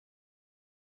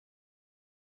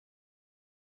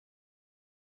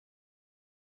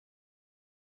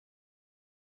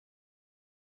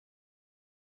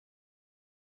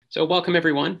So welcome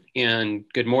everyone, and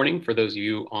good morning for those of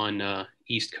you on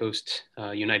East Coast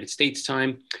United States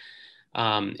time.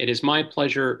 It is my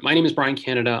pleasure. My name is Brian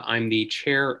Canada. I'm the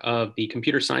chair of the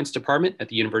Computer Science Department at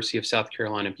the University of South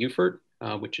Carolina, Beaufort,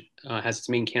 which has its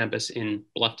main campus in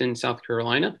Bluffton, South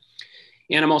Carolina.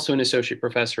 And I'm also an associate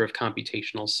professor of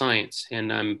computational science.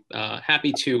 And I'm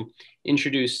happy to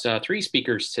introduce three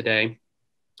speakers today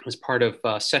as part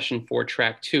of session 4,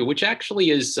 track 2, which actually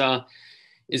is a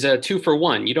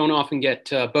 2-for-1. You don't often get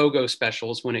BOGO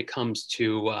specials when it comes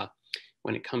to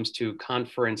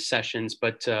conference sessions,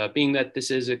 but being that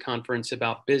this is a conference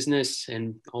about business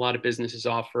and a lot of businesses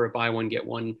offer a buy one get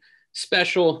one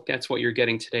special, that's what you're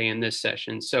getting today in this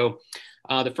session. So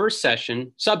the first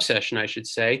session, subsession I should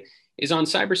say, is on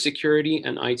cybersecurity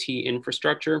and IT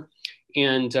infrastructure.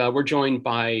 And we're joined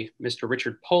by Mr.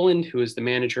 Richard Poland, who is the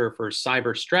manager for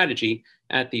cyber strategy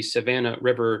at the Savannah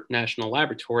River National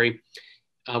Laboratory,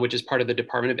 which is part of the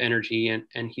Department of Energy,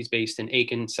 and he's based in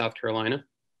Aiken, South Carolina.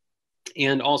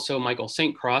 And also Michael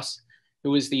St. Cross,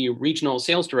 who is the regional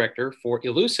sales director for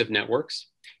Elusive Networks.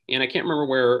 And I can't remember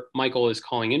where Michael is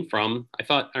calling in from.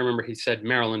 I remember he said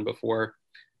Maryland before,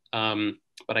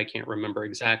 but I can't remember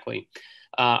exactly.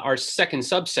 Our second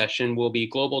subsession will be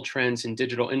Global Trends in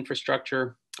Digital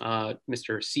Infrastructure.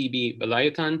 Mr. C.B.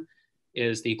 Velayutan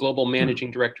is the Global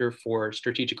Managing Director for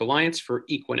Strategic Alliance for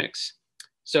Equinix.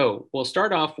 So we'll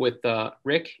start off with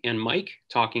Rick and Mike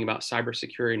talking about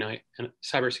cybersecurity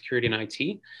and IT.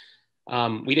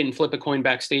 We didn't flip a coin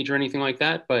backstage or anything like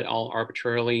that, but I'll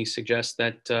arbitrarily suggest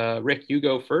that Rick, you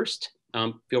go first.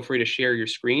 Feel free to share your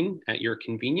screen at your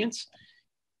convenience.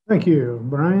 Thank you,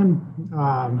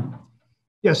 Brian.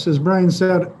 Yes, as Brian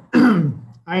said,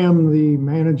 I am the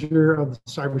manager of the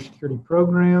cybersecurity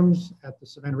programs at the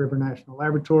Savannah River National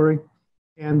Laboratory.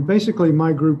 And basically,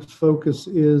 my group's focus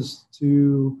is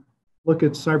to look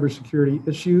at cybersecurity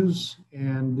issues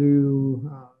and do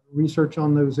research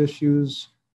on those issues,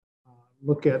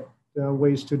 look at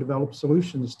ways to develop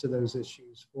solutions to those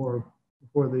issues for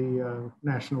the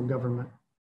national government.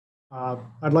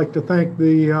 I'd like to thank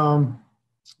the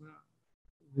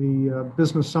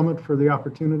Business Summit for the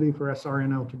opportunity for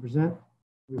SRNL to present.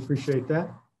 We appreciate that.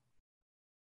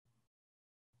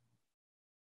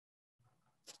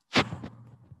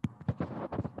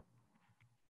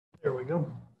 There we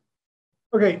go.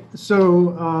 Okay, so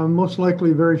most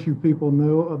likely very few people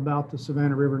know about the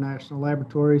Savannah River National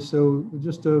Laboratory. So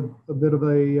just a bit of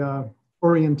a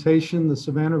orientation. The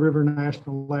Savannah River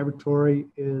National Laboratory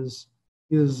is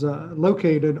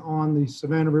located on the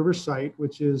Savannah River site,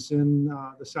 which is in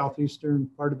the southeastern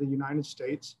part of the United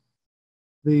States.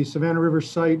 The Savannah River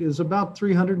site is about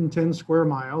 310 square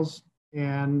miles.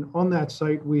 And on that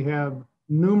site, we have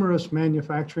numerous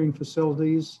manufacturing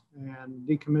facilities and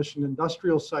decommissioned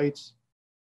industrial sites.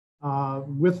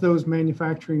 With those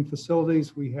manufacturing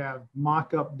facilities, we have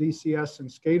mock-up DCS and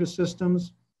SCADA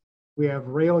systems. We have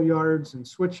rail yards and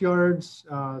switch yards.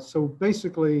 So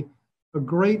basically, a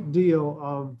great deal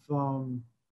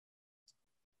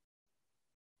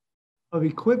of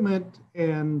equipment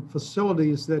and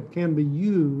facilities that can be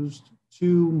used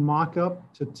to mock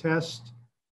up, to test,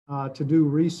 to do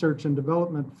research and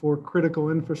development for critical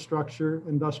infrastructure,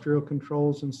 industrial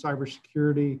controls, and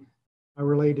cybersecurity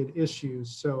related issues.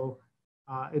 So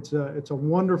it's a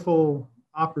wonderful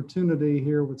opportunity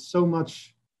here with so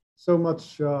much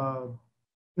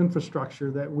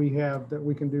infrastructure that we have that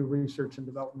we can do research and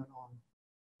development on.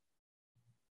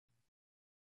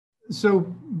 So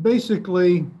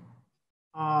basically,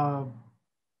 the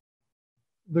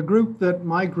group that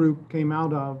my group came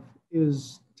out of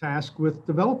is tasked with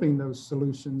developing those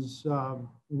solutions.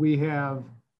 We have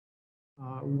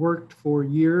worked for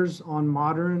years on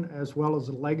modern as well as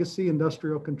legacy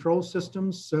industrial control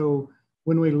systems. So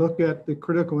when we look at the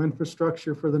critical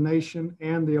infrastructure for the nation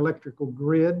and the electrical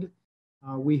grid,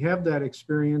 we have that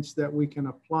experience that we can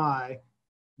apply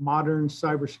modern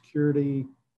cybersecurity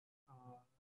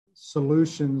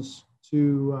solutions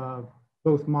to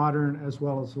both modern as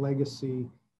well as legacy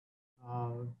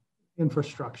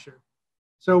infrastructure.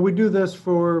 So we do this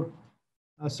for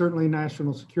certainly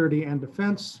national security and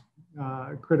defense,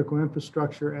 critical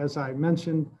infrastructure, as I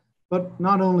mentioned, but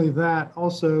not only that,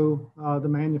 also the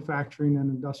manufacturing and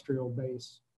industrial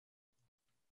base.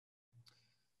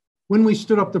 When we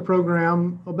stood up the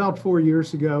program about 4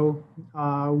 years ago,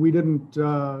 we didn't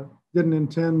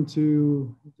intend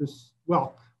to just,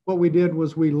 well, what we did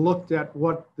was we looked at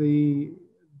what the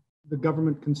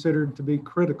government considered to be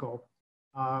critical.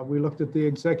 We looked at the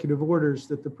executive orders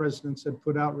that the presidents had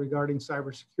put out regarding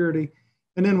cybersecurity.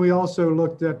 And then we also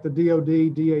looked at the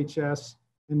DoD, DHS,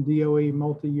 and DOE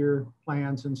multi-year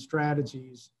plans and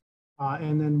strategies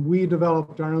And then we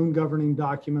developed our own governing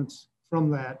documents from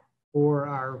that for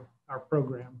our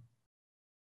program.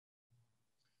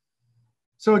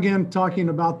 So again, talking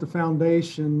about the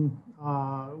foundation,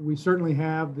 we certainly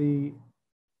have the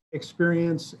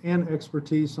experience and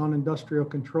expertise on industrial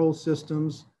control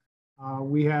systems.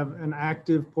 We have an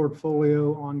active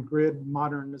portfolio on grid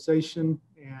modernization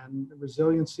and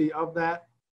resiliency of that.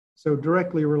 So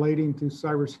directly relating to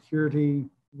cybersecurity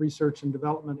research and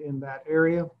development in that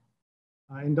area.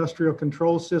 Industrial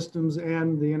control systems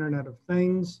and the Internet of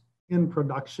Things in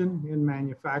production, in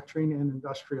manufacturing, and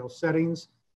industrial settings.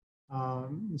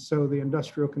 So the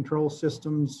industrial control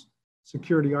systems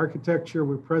security architecture,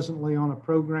 we're presently on a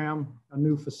program, a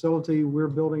new facility we're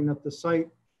building at the site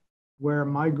where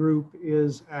my group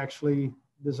is actually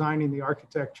designing the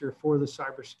architecture for the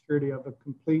cybersecurity of a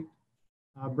complete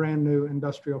brand new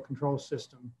industrial control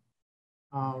system.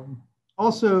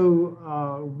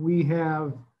 We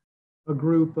have a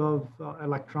group of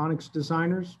electronics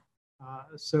designers.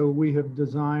 So we have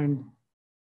designed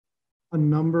a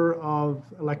number of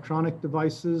electronic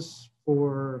devices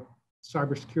for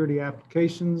cybersecurity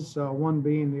applications, one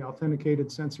being the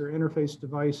authenticated sensor interface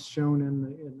device shown in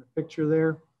the picture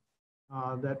there,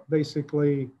 that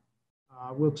basically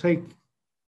will take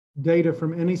data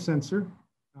from any sensor,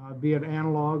 be it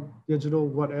analog, digital,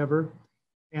 whatever,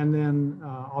 and then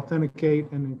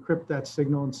authenticate and encrypt that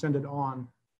signal and send it on,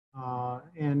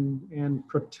 and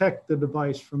protect the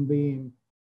device from being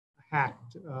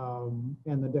hacked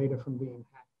and the data from being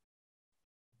hacked.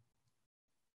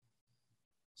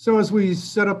 So as we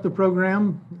set up the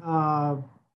program,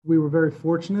 we were very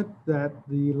fortunate that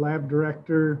the lab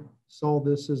director saw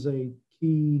this as a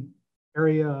key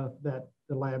area that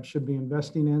the lab should be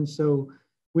investing in. So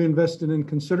we invested in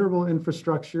considerable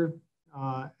infrastructure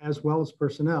as well as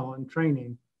personnel and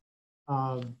training.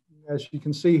 As you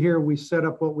can see here, we set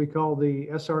up what we call the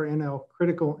SRNL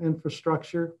Critical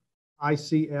Infrastructure,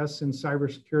 ICS, in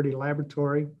Cybersecurity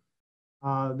Laboratory.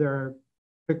 There are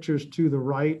pictures to the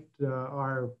right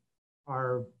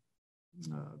are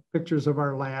pictures of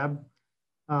our lab.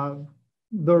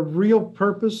 The real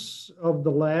purpose of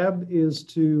the lab is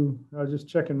to, I was just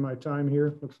checking my time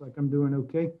here, looks like I'm doing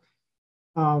okay.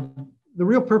 The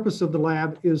real purpose of the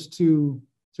lab is to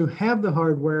have the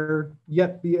hardware,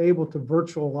 yet be able to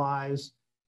virtualize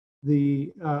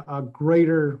a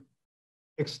greater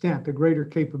extent, a greater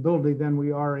capability than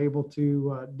we are able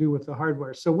to do with the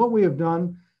hardware. So what we have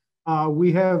done,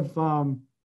 we have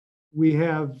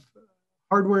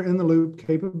hardware in the loop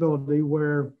capability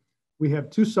where we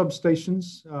have two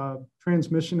substations,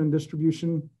 transmission and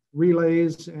distribution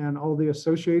relays, and all the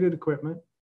associated equipment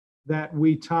that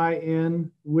we tie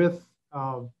in with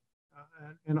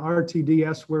an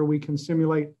RTDS where we can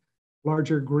simulate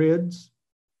larger grids,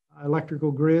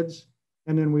 electrical grids.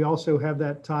 And then we also have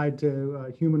that tied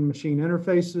to human machine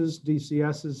interfaces,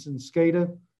 DCSs and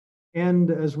SCADA,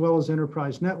 and as well as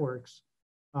enterprise networks.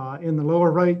 In the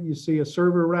lower right, you see a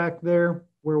server rack there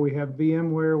where we have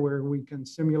VMware, where we can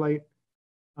simulate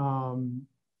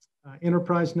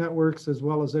enterprise networks as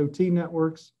well as OT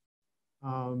networks.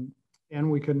 And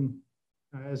we can,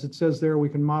 as it says there, we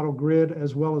can model grid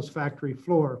as well as factory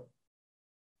floor.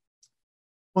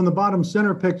 On the bottom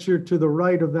center picture to the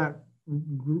right of that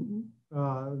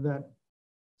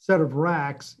set of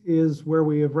racks is where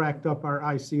we have racked up our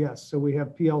ICS. So we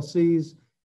have PLCs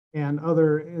and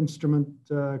other instrument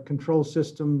control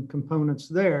system components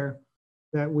there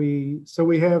that we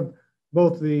have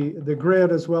both the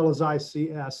grid as well as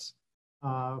ICS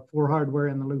for hardware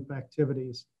in the loop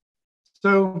activities.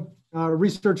 So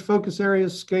research focus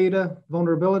areas: SCADA,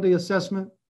 vulnerability assessment,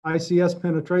 ICS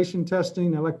penetration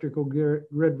testing, electrical grid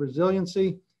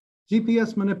resiliency,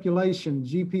 GPS manipulation.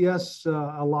 GPS,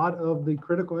 a lot of the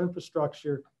critical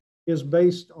infrastructure is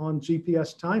based on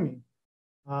GPS timing.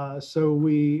 So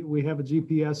we have a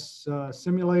GPS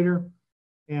simulator,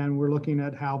 and we're looking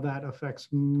at how that affects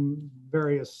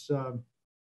various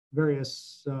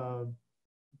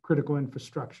critical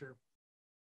infrastructure.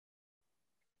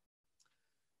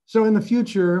 So in the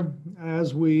future,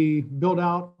 as we build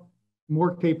out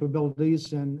more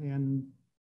capabilities and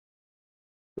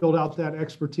build out that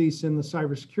expertise in the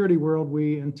cybersecurity world,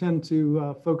 we intend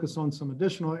to focus on some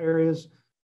additional areas,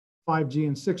 5G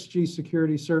and 6G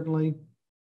security, certainly,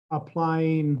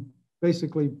 applying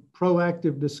basically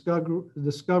proactive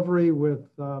discovery with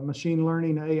machine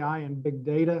learning, AI, and big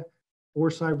data for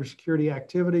cybersecurity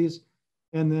activities,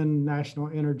 and then national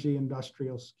energy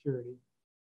industrial security.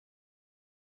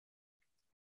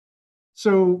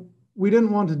 So we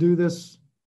didn't want to do this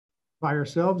by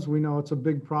ourselves. We know it's a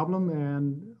big problem,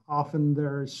 and often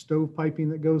there's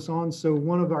stovepiping that goes on. So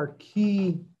one of our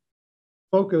key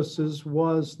focuses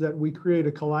was that we create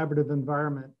a collaborative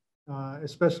environment,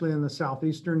 especially in the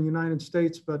southeastern United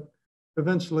States, but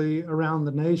eventually around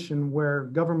the nation, where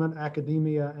government,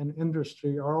 academia, and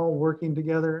industry are all working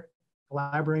together,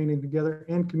 collaborating together,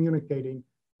 and communicating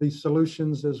these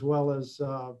solutions as well as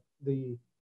the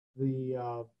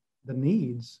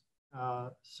needs.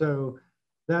 So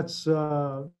that's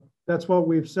what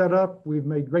we've set up. We've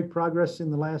made great progress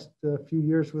in the last few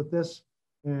years with this.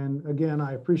 And again,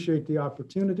 I appreciate the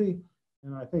opportunity.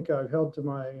 And I think I've held to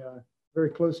my, very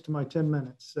close to my 10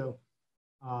 minutes. So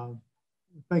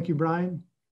thank you, Brian.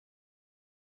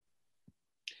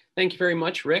 Thank you very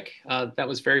much, Rick. That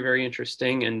was very, very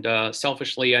interesting. And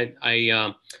selfishly,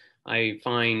 I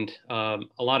find a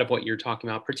lot of what you're talking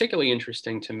about particularly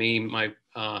interesting to me.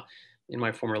 In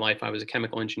my former life, I was a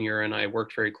chemical engineer, and I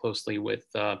worked very closely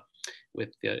with the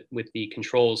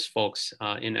controls folks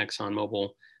in ExxonMobil,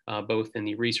 both in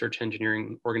the research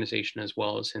engineering organization as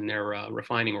well as in their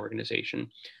refining organization.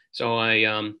 So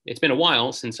it's been a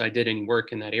while since I did any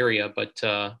work in that area, but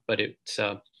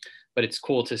it's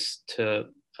cool to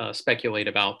speculate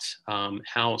about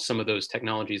how some of those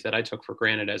technologies that I took for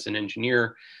granted as an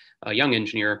engineer, a young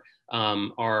engineer,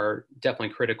 are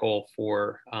definitely critical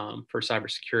for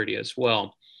cybersecurity as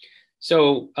well.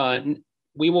 So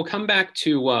we will come back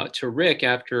to Rick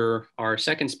after our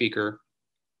second speaker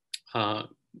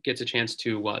gets a chance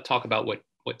to talk about what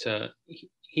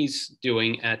he's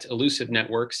doing at Elusive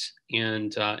Networks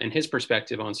and his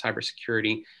perspective on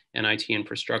cybersecurity and IT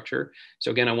infrastructure.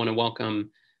 So again, I want to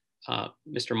welcome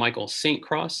Mr. Michael St.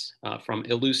 Cross from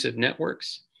Elusive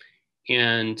Networks.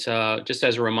 And just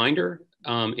as a reminder,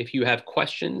 if you have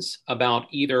questions about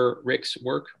either Rick's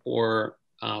work or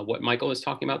what Michael is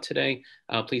talking about today,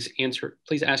 please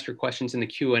ask your questions in the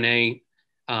Q&A.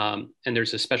 And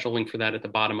there's a special link for that at the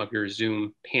bottom of your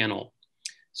Zoom panel.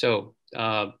 So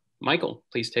Michael,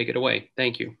 please take it away.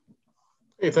 Thank you.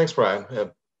 Hey, thanks, Brian.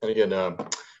 And again,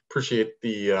 appreciate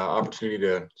the opportunity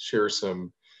to share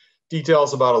some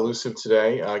details about Elusive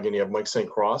today. Again, you have Mike St.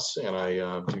 Cross, and I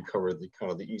do cover the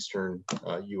kind of the Eastern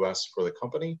US for the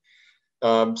company.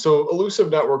 So Elusive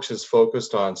Networks is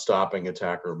focused on stopping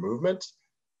attacker movement.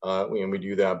 And we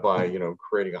do that by,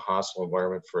 creating a hostile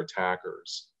environment for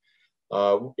attackers.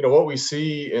 What we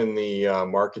see in the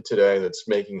market today that's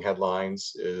making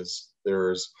headlines is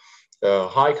there's a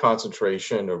high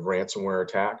concentration of ransomware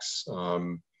attacks.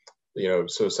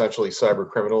 So essentially cyber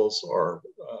criminals are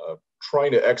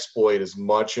trying to exploit as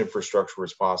much infrastructure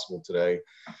as possible today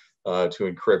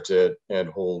to encrypt it and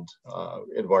hold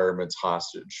environments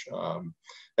hostage.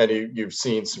 And you've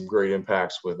seen some great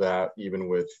impacts with that, even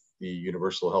with the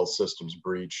Universal Health Systems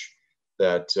breach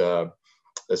that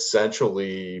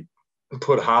essentially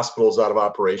put hospitals out of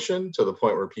operation to the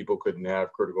point where people couldn't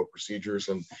have critical procedures.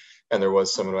 And there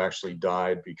was someone who actually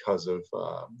died because of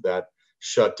that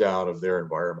shutdown of their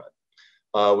environment.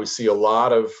 We see a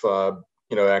lot of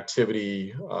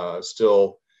activity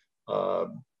still.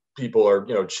 People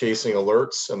are chasing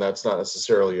alerts, and that's not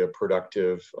necessarily a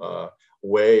productive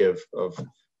way of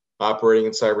operating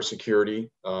in cybersecurity.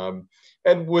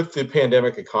 And with the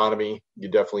pandemic economy, you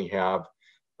definitely have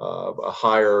a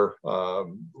higher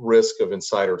risk of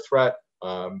insider threat.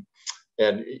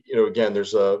 And again,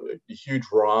 there's a huge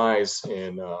rise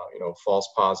in false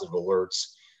positive alerts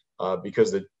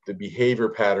because the behavior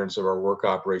patterns of our work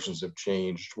operations have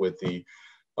changed with the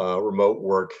remote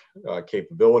work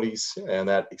capabilities and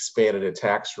that expanded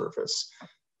attack surface.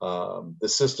 The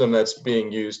system that's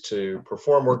being used to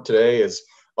perform work today is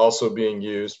also being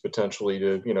used potentially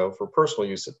to, for personal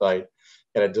use at night,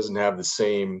 and it doesn't have the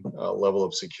same level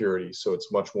of security. So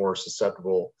it's much more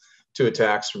susceptible to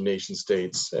attacks from nation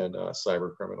states and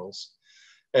cyber criminals.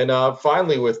 And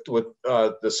finally, with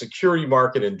the security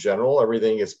market in general,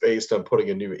 everything is based on putting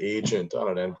a new agent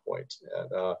on an endpoint.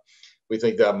 And we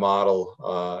think that model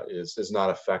is not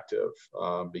effective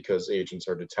because agents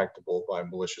are detectable by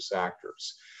malicious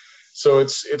actors. So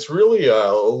it's really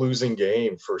a losing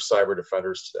game for cyber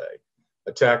defenders today.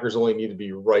 Attackers only need to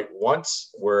be right once,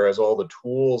 whereas all the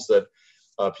tools that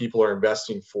people are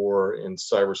investing for in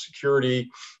cybersecurity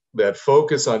that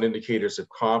focus on indicators of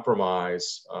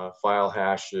compromise, file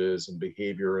hashes, and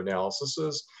behavior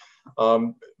analyses,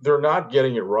 they're not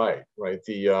getting it right?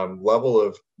 The level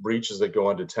of breaches that go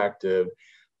undetected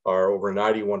are over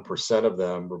 91% of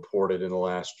them reported in the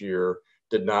last year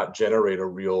did not generate a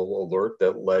real alert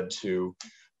that led to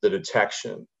the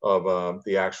detection of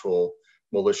the actual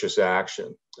malicious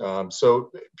action.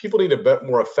 So people need a bit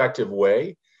more effective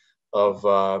way of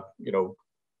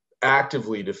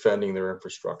actively defending their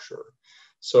infrastructure.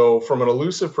 So from an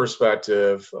elusive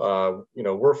perspective,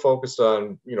 we're focused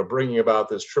on, bringing about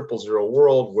this 000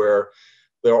 world where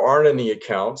there aren't any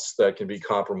accounts that can be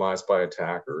compromised by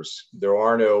attackers. There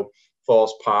are no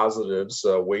false positives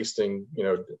wasting,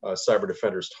 cyber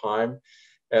defenders' time,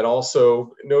 and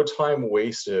also no time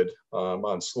wasted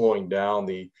on slowing down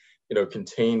the,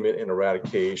 containment and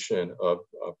eradication of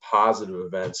positive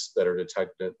events that are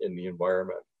detected in the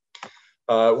environment.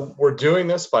 We're doing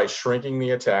this by shrinking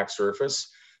the attack surface.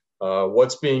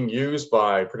 What's being used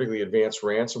by particularly advanced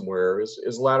ransomware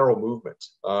is lateral movement.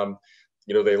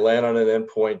 They land on an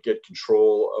endpoint, get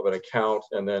control of an account,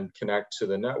 and then connect to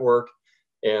the network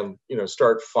and,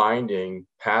 start finding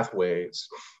pathways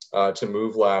to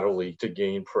move laterally to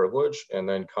gain privilege and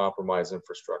then compromise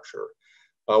infrastructure.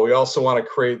 We also want to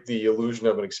create the illusion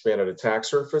of an expanded attack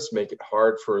surface, make it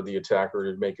hard for the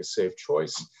attacker to make a safe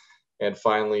choice, and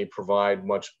finally provide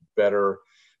much better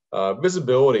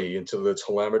visibility into the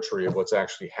telemetry of what's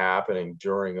actually happening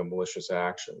during a malicious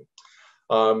action.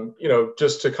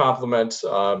 Just to complement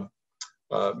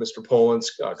Mr.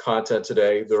 Poland's content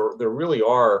today, there really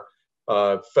are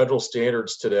federal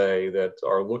standards today that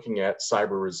are looking at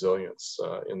cyber resilience.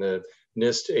 In the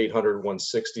NIST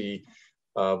 800-160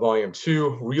 Volume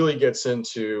 2 really gets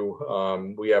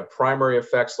into, we have primary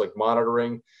effects like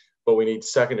monitoring, but we need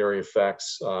secondary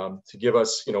effects to give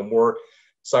us, more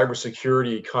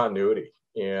cybersecurity continuity.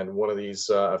 And one of these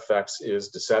effects is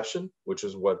deception, which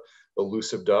is what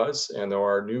Elusive does. And there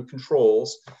are new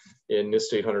controls in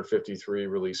NIST 853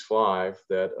 Release 5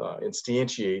 that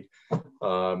instantiate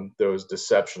those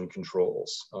deception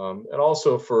controls. And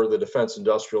also for the defense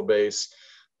industrial base,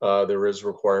 there is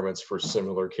requirements for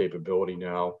similar capability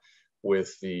now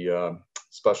with the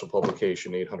special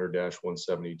publication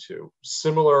 800-172.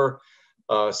 Similar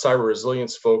cyber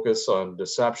resilience focus on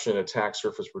deception, attack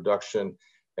surface reduction,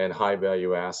 and high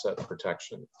value asset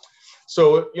protection.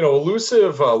 So,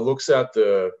 Elusive looks at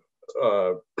the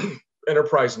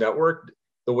enterprise network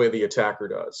the way the attacker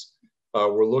does.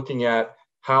 We're looking at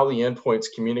how the endpoints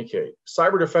communicate.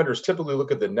 Cyber defenders typically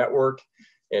look at the network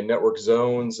and network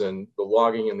zones and the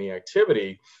logging and the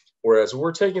activity, whereas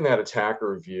we're taking that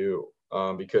attacker view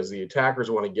because the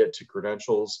attackers want to get to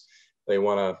credentials. They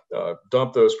want to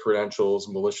dump those credentials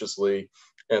maliciously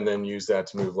and then use that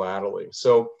to move laterally.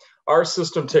 So our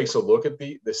system takes a look at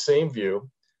the same view,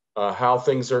 how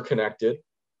things are connected,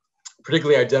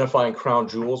 particularly identifying crown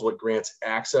jewels, what grants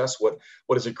access, what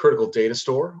is a critical data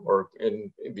store, or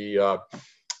in the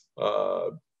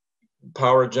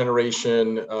power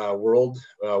generation world,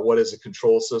 what is a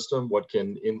control system, what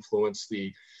can influence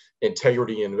the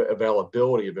integrity and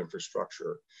availability of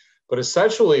infrastructure. But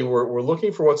essentially, we're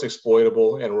looking for what's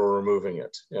exploitable and we're removing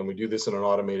it. And we do this in an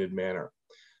automated manner.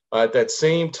 At that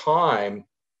same time,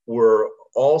 we're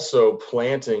also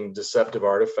planting deceptive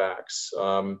artifacts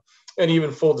and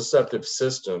even full deceptive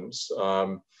systems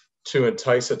to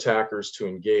entice attackers to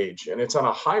engage. And it's on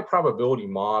a high probability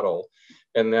model,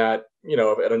 and that,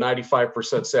 at a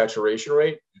 95% saturation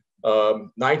rate,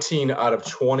 19 out of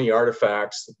 20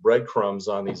 artifacts, breadcrumbs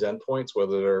on these endpoints,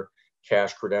 whether they're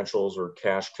cache credentials or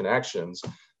cache connections,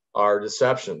 are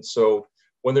deceptions. So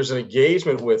when there's an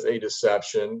engagement with a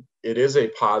deception, it is a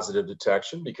positive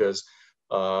detection because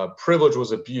privilege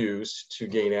was abused to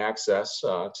gain access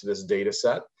to this data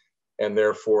set, and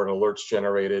therefore an alert's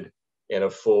generated and a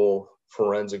full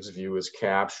forensics view is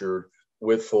captured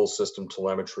with full system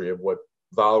telemetry of what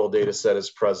volatile data set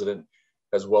is present,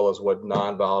 as well as what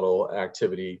non-volatile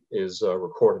activity is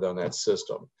recorded on that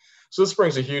system. So this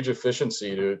brings a huge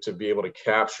efficiency to be able to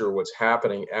capture what's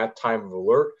happening at time of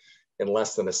alert in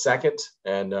less than a second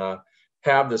and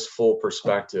have this full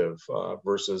perspective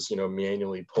versus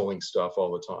manually pulling stuff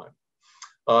all the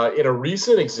time. In a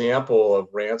recent example of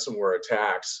ransomware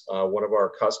attacks, one of our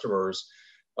customers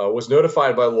was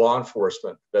notified by law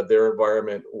enforcement that their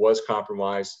environment was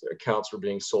compromised. Accounts were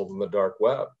being sold on the dark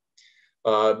web.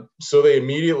 So they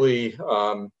immediately,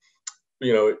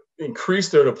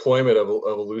 increased their deployment of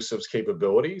Elusive's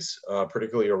capabilities,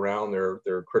 particularly around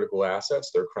their critical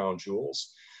assets, their crown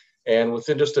jewels. And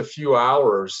within just a few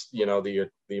hours, the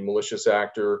malicious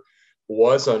actor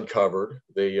was uncovered.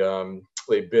 They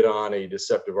bid on a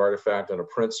deceptive artifact on a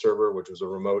print server, which was a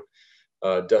remote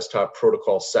desktop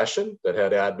protocol session that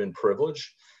had admin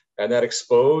privilege, and that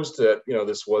exposed that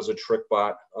this was a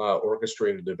TrickBot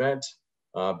orchestrated event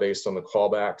based on the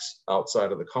callbacks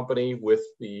outside of the company with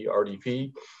the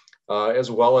RDP,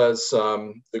 as well as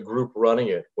the group running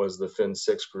it was the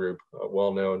Fin6 group, a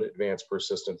well-known advanced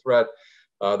persistent threat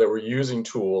that were using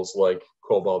tools like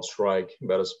Cobalt Strike,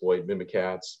 Metasploit,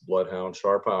 Mimikatz, Bloodhound,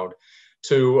 Sharphound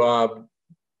to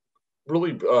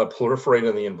really proliferate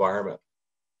in the environment.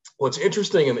 What's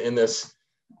interesting in this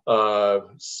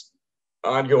ongoing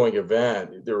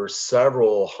event, there were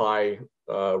several high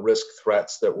risk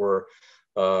threats that were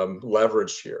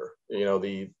leveraged here. You know,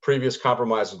 the previous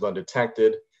compromise was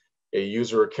undetected. A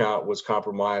user account was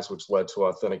compromised, which led to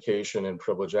authentication and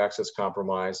privilege access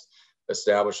compromise,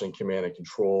 establishing command and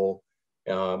control.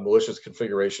 Malicious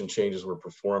configuration changes were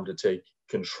performed to take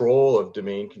control of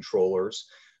domain controllers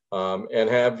and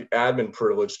have admin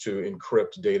privilege to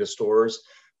encrypt data stores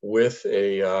with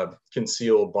a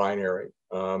concealed binary.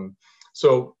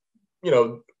 So, you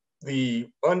know, the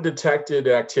undetected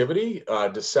activity,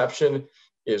 deception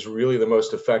is really the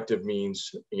most effective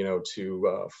means, you know,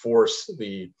 to force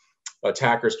the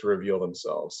attackers to reveal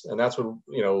themselves. And that's what,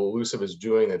 you know, Elusive is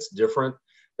doing that's different,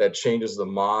 that changes the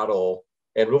model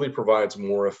and really provides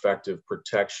more effective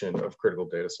protection of critical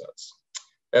data sets.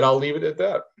 And I'll leave it at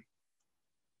that.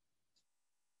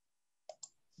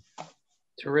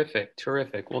 Terrific,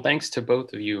 terrific. Well, thanks to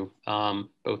both of you,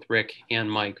 both Rick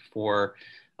and Mike, for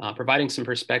providing some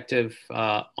perspective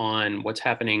on what's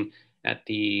happening at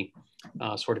the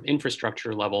sort of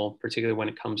infrastructure level, particularly when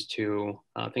it comes to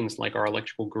things like our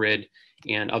electrical grid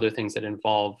and other things that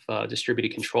involve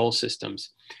distributed control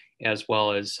systems, as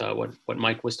well as what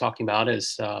Mike was talking about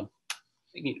is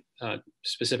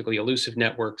specifically Elusive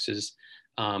Networks is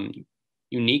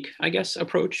unique, I guess,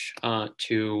 approach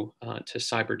to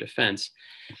cyber defense.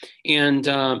 And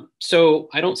so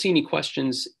I don't see any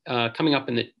questions coming up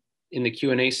in the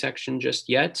Q&A section just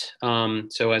yet.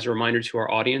 So as a reminder to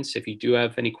our audience, if you do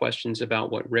have any questions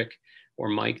about what Rick or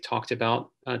Mike talked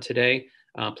about today,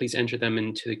 please enter them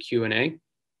into the Q&A.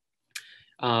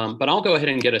 But I'll go ahead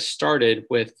and get us started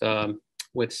with a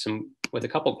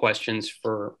couple questions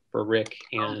for Rick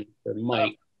and for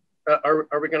Mike. Are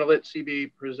we going to let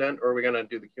CB present, or are we going to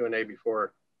do the Q&A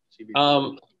before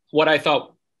CB? What I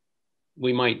thought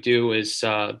we might do is,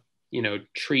 you know,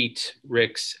 treat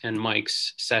Rick's and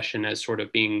Mike's session as sort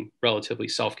of being relatively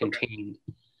self-contained.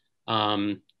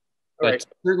 Okay. But right.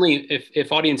 Certainly,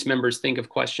 if audience members think of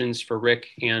questions for Rick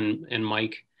and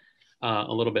Mike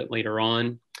a little bit later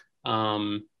on,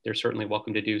 they're certainly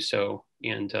welcome to do so.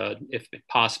 And if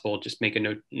possible, just make a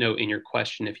note in your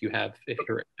question if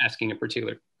you're asking a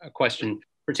question,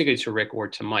 particularly to Rick or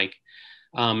to Mike.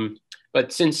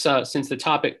 But since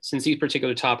these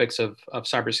particular topics of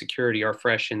cybersecurity are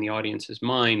fresh in the audience's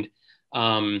mind,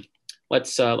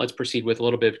 let's proceed with a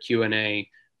little bit of Q&A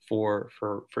for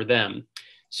them.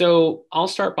 So I'll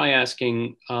start by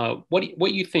asking, what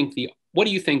do you think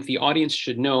the audience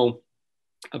should know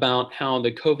about how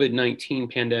the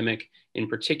COVID-19 pandemic in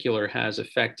particular has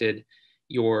affected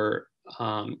your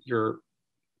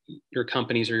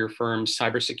company's or your firm's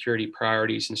cybersecurity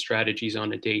priorities and strategies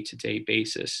on a day-to-day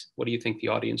basis? What do you think the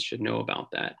audience should know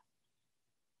about that?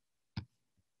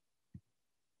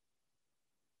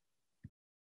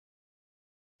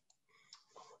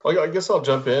 Well, I guess I'll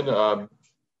jump in. You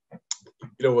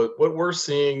know, what we're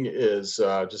seeing is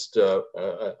just a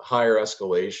higher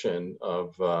escalation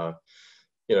of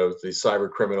you know, the cyber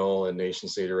criminal and nation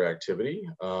state activity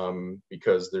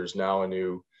because there's now a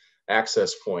new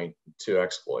access point to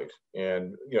exploit.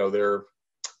 And, you know, they're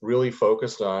really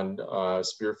focused on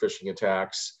spear phishing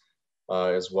attacks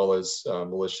as well as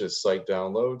malicious site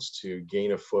downloads to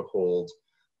gain a foothold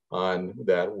on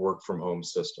that work from home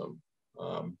system.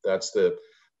 That's the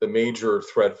major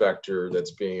threat vector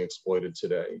that's being exploited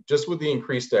today, just with the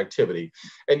increased activity.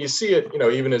 And you see it, you know,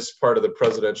 even as part of the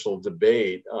presidential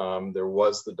debate, there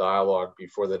was the dialogue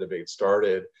before the debate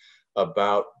started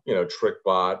about, you know,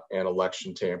 TrickBot and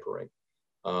election tampering.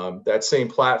 That same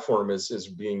platform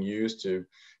is being used to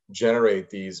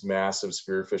generate these massive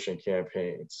spear phishing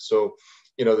campaigns. So,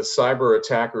 you know, the cyber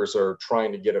attackers are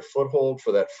trying to get a foothold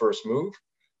for that first move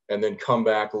and then come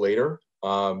back later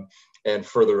and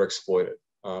further exploit it.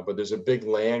 But there's a big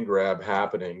land grab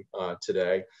happening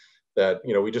today that,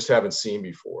 you know, we just haven't seen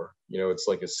before. You know, it's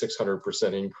like a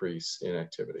 600% increase in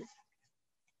activity.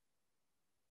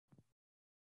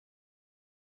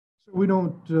 So we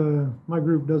don't, my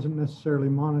group doesn't necessarily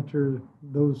monitor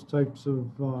those types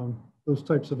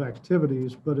of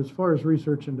activities, but as far as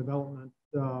research and development,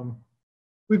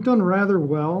 we've done rather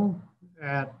well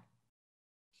at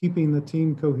keeping the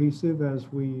team cohesive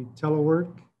as we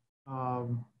telework.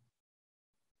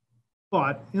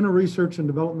 But in a research and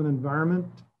development environment,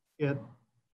 it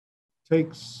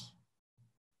takes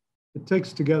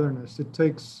togetherness. It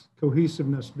takes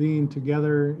cohesiveness, being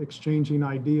together, exchanging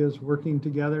ideas, working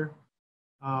together.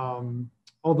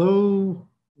 Although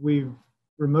we've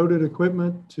remoted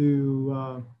equipment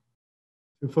to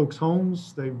folks'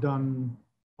 homes, they've done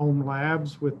home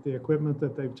labs with the equipment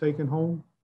that they've taken home.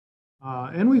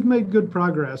 And we've made good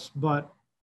progress, but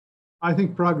I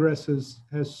think progress has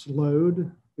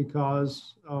slowed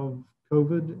because of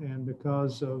COVID and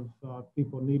because of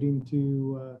people needing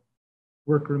to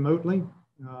work remotely.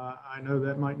 I know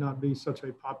that might not be such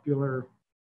a popular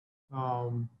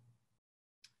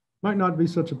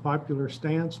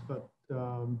stance, but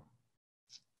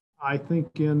I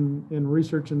think in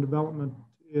research and development,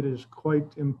 it is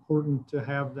quite important to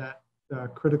have that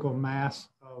critical mass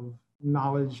of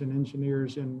knowledge and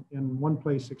engineers in one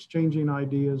place, exchanging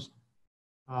ideas,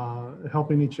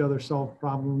 helping each other solve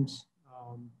problems.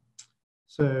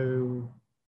 So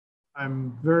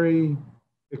I'm very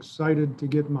excited to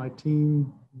get my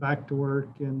team back to work,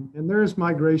 and there's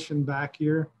migration back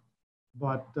here,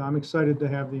 but I'm excited to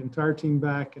have the entire team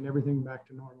back and everything back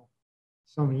to normal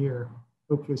some year,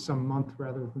 hopefully some month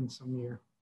rather than some year.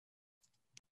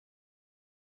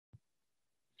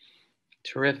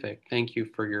 Terrific. Thank you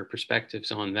for your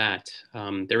perspectives on that.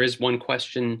 There is one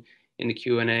question in the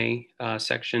Q&A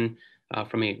section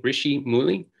from a Rishi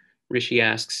Muli. Rishi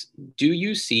asks, do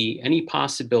you see any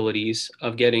possibilities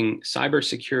of getting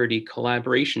cybersecurity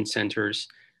collaboration centers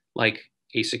like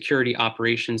a Security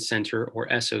Operations Center or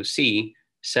SOC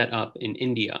set up in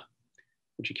India?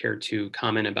 Would you care to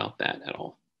comment about that at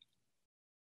all?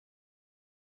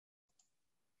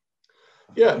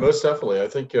 Yeah, most definitely. I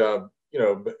think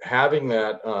having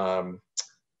that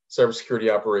cybersecurity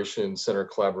operations center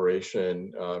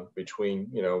collaboration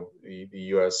between the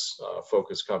U.S.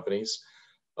 focused companies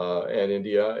and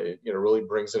India, it really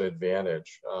brings an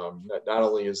advantage. Not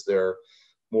only is there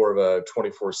more of a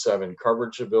 24/7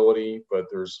 coverage ability, but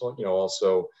there's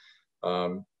also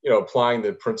applying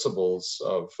the principles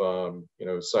of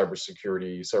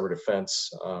cybersecurity, cyber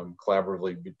defense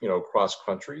collaboratively across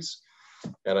countries.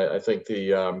 And I think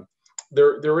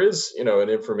there is an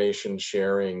information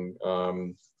sharing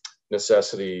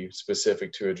necessity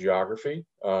specific to a geography,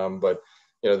 but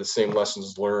the same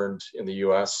lessons learned in the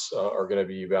U.S. Are going to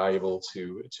be valuable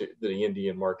to the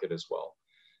Indian market as well.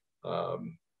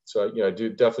 So I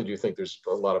definitely do think there's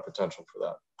a lot of potential for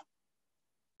that.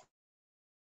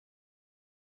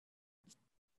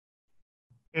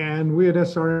 And we at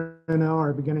SRNL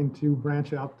are beginning to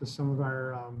branch out to some of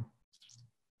our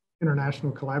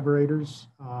international collaborators.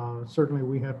 Certainly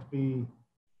we have to be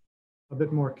a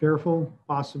bit more careful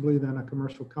possibly than a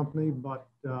commercial company, but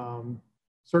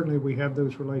certainly we have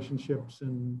those relationships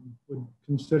and would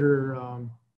consider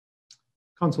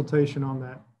consultation on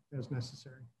that as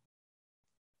necessary.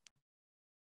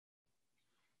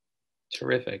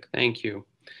 Terrific, thank you.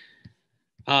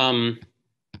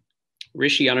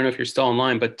 Rishi, I don't know if you're still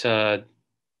online, but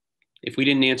if we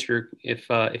didn't answer,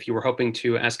 if you were hoping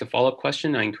to ask a follow-up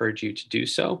question, I encourage you to do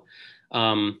so.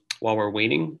 While we're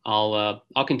waiting, I'll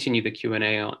continue the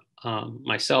Q&A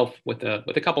myself with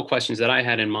a couple questions that I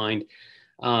had in mind.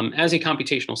 As a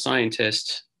computational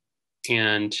scientist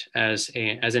and as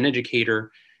an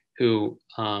educator who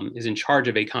is in charge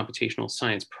of a computational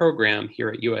science program here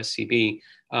at USCB,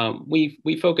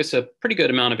 we focus a pretty good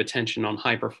amount of attention on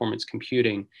high performance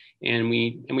computing, and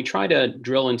we try to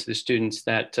drill into the students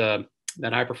that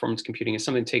high performance computing is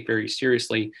something to take very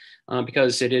seriously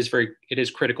because it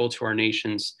is critical to our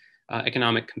nation's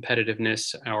economic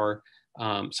competitiveness, our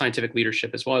scientific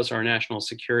leadership, as well as our national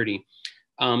security.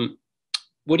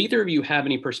 Would either of you have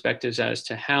any perspectives as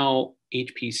to how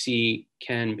HPC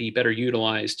can be better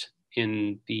utilized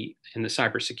in the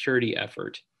cybersecurity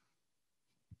effort?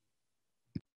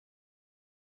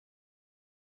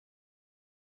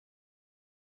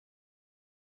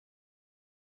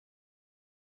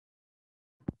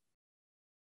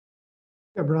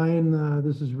 Yeah, Brian,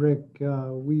 this is Rick.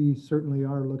 We certainly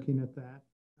are looking at that.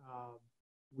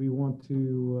 We want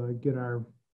to get our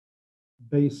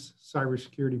base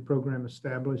cybersecurity program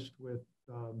established with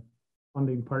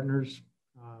funding partners.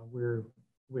 We're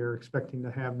expecting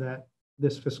to have that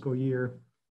this fiscal year.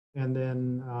 And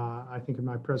then I think in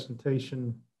my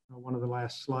presentation, one of the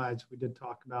last slides, we did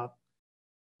talk about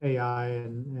AI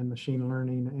and machine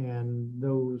learning and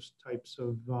those types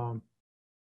of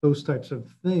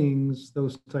things,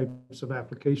 those types of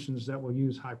applications that will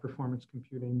use high performance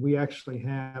computing. We actually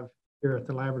have here at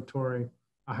the laboratory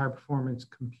a high performance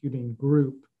computing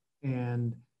group,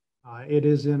 and it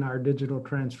is in our digital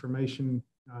transformation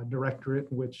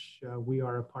directorate, which we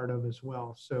are a part of as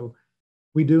well. So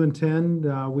we do intend,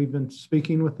 we've been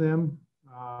speaking with them.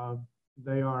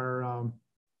 They are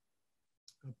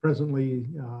presently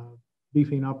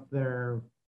beefing up their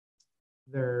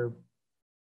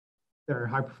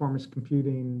high performance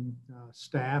computing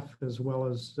staff, as well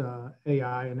as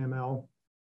AI and ML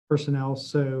personnel.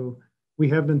 So we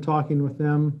have been talking with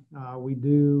them. We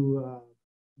do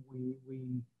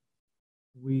we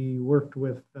worked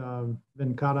with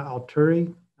Venkata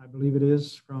Alturi, I believe it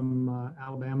is, from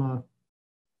Alabama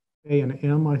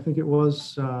A&M, I think it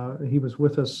was. He was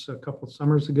with us a couple of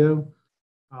summers ago,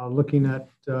 looking at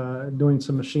doing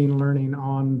some machine learning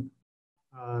on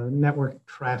network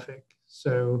traffic.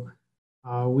 So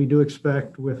we do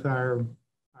expect with our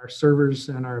servers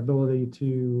and our ability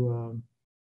to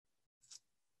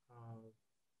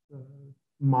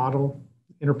model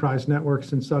enterprise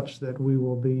networks and such that we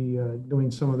will be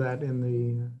doing some of that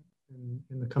in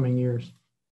the coming years.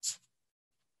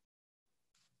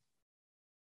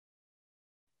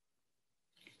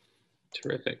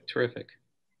 Terrific, terrific.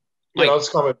 Yeah, I'll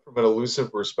just comment from an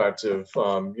Elucid perspective.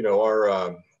 You know,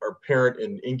 our parent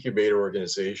and incubator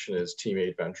organization is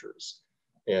Team8 Ventures,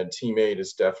 and Team8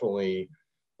 is definitely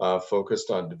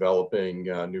focused on developing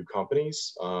new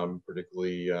companies,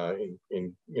 particularly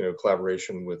in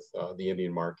collaboration with the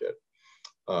Indian market.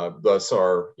 Thus,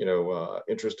 our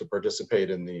interest to participate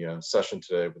in the session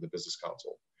today with the Business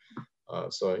Council.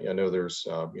 So I know there's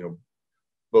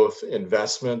both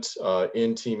investment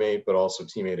in Team8, but also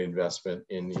Team8 investment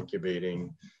in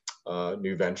incubating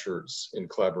new ventures in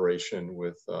collaboration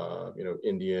with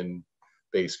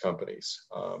Indian-based companies.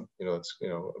 It's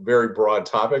a very broad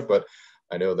topic, but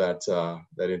I know that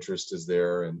that interest is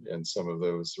there, and some of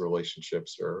those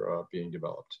relationships are being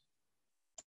developed.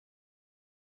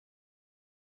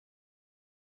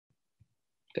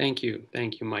 Thank you,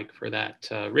 Mike, for that.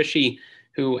 Rishi,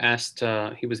 who asked,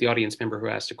 he was the audience member who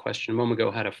asked a question a moment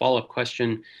ago, had a follow-up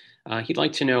question. He'd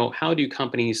like to know, how do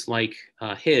companies like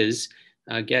his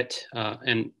get,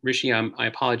 and Rishi, I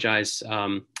apologize,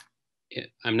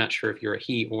 I'm not sure if you're a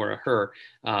he or a her,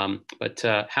 but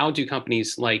how do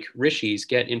companies like Rishi's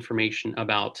get information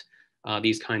about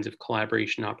these kinds of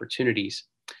collaboration opportunities?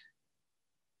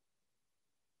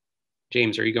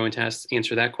 James, are you going to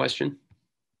answer that question?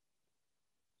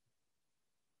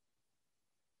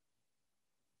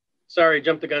 Sorry,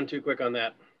 jumped the gun too quick on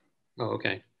that. Oh,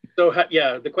 okay. So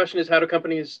yeah, the question is, how do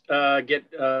companies get,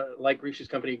 like Rishi's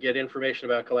company, get information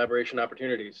about collaboration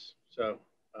opportunities? So.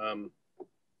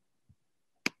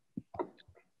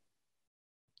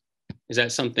 Is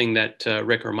that something that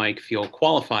Rick or Mike feel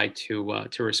qualified to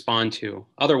respond to?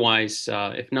 Otherwise,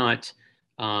 if not,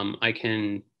 I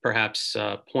can perhaps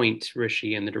point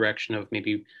Rishi in the direction of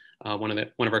maybe one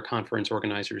of our conference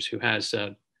organizers who has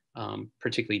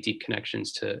particularly deep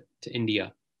connections to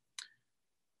India.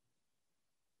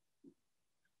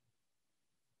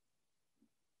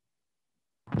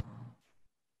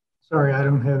 Sorry, I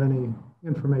don't have any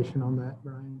information on that,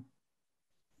 Brian.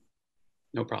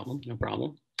 No problem, no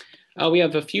problem. We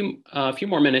have a few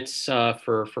more minutes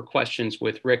for questions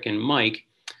with Rick and Mike.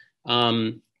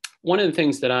 One of the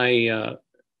things that I,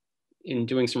 in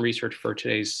doing some research for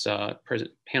today's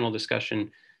panel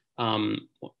discussion,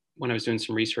 when I was doing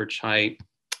some research, I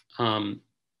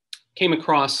came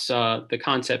across the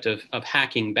concept of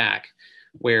hacking back,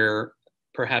 where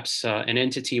perhaps an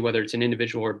entity, whether it's an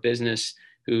individual or business,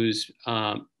 whose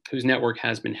network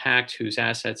has been hacked, whose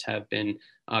assets have been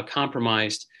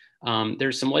compromised,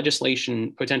 there's some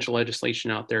legislation, potential legislation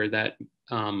out there that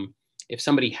if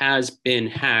somebody has been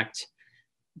hacked,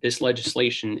 this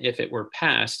legislation, if it were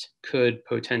passed, could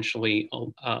potentially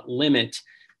limit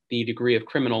the degree of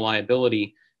criminal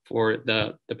liability for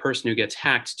the person who gets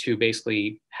hacked to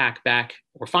basically hack back,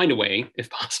 or find a way, if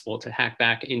possible, to hack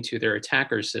back into their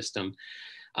attacker's system,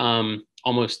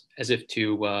 almost as if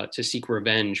to seek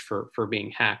revenge for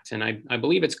being hacked. And I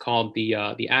believe it's called the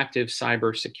Active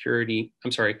Cyber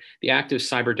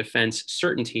Defense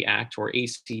Certainty Act, or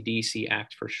ACDC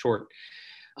Act for short.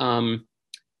 To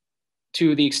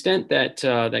the extent that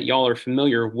that y'all are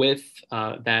familiar with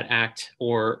that act,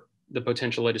 or the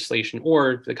potential legislation,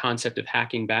 or the concept of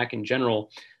hacking back in general,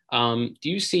 do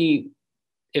you see,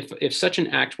 if such an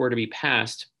act were to be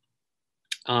passed,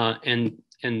 and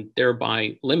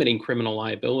thereby limiting criminal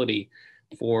liability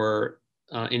for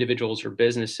individuals or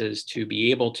businesses to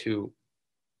be able to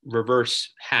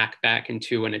reverse hack back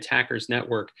into an attacker's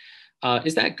network,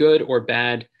 is that good or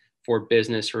bad for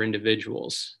business or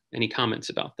individuals? Any comments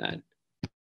about that?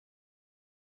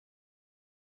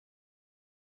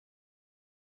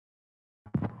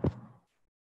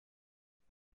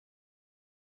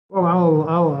 Well,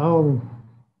 I'll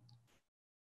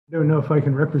don't know if I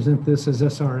can represent this as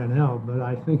SRNL, but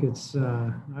I think it's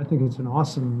an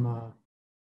awesome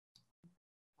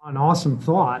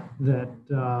thought that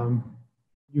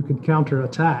you could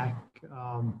counterattack.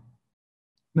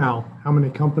 Now, how many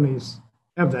companies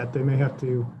have that? They may have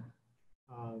to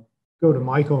go to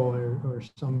Michael or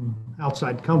some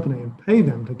outside company and pay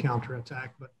them to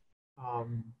counterattack, but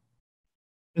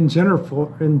in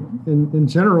general, in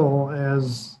general,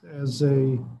 as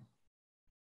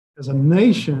a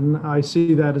nation, I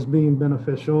see that as being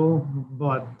beneficial.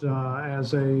 But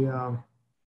as an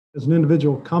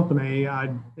individual company,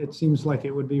 it seems like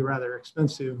it would be rather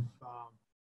expensive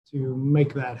to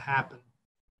make that happen.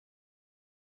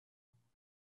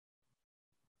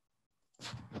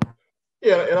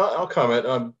 Yeah, and I'll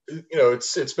comment.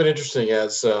 It's been interesting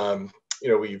as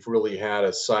we've really had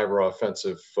a cyber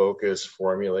offensive focus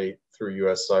formulate through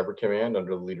U.S. Cyber Command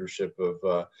under the leadership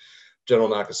of General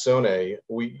Nakasone.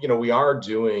 We are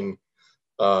doing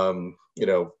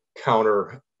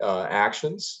counter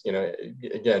actions.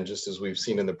 Again, just as we've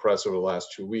seen in the press over the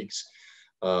last 2 weeks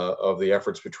of the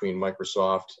efforts between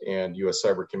Microsoft and U.S.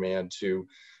 Cyber Command to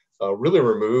really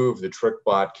remove the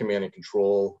TrickBot command and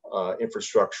control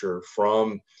infrastructure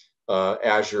from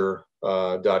Azure.com.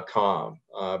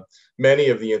 Many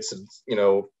of the incidents,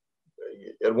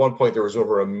 at one point there was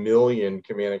over 1 million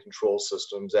command and control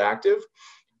systems active,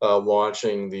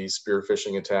 launching these spear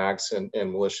phishing attacks and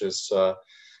malicious,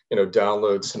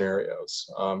 download scenarios.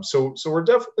 So we're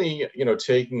definitely,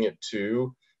 taking it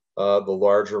to the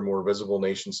larger, more visible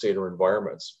nation state or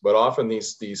environments. But often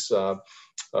these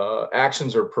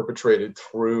actions are perpetrated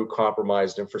through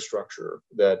compromised infrastructure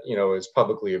that is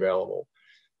publicly available.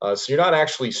 So you're not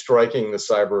actually striking the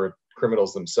cyber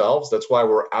criminals themselves. That's why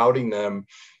we're outing them,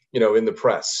 in the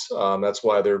press. That's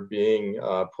why they're being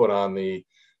put on the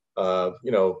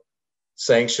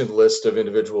sanctioned list of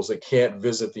individuals that can't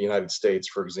visit the United States,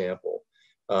 for example.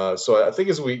 So I think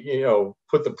as we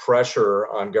put the pressure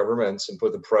on governments and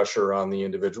put the pressure on the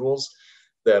individuals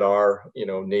that are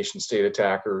nation state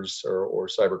attackers or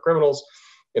cyber criminals,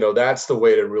 that's the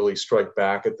way to really strike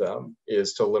back at them,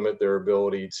 is to limit their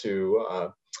ability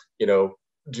to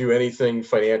do anything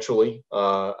financially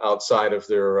outside of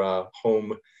their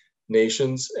home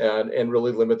nations, and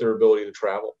really limit their ability to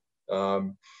travel.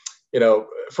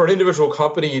 For an individual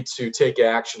company to take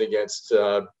action against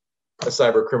a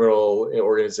cyber criminal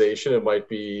organization, it might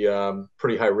be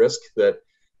pretty high risk that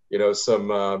some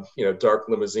dark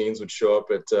limousines would show up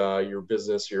at your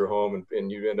business, your home,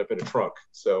 and you end up in a trunk.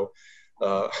 So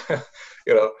I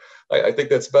think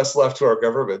that's best left to our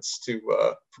governments to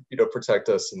protect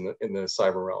us in the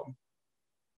cyber realm.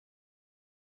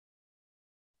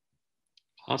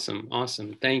 Awesome.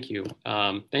 Thank you.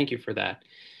 Thank you for that.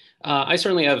 I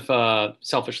certainly have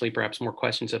selfishly perhaps more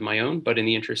questions of my own, but in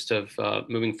the interest of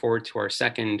moving forward to our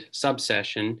second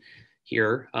subsession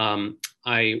here,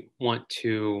 I want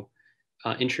to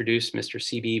introduce Mr.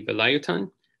 CB Velayutan.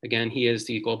 Again, he is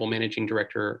the Global Managing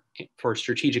Director for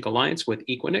Strategic Alliance with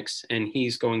Equinix, and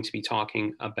he's going to be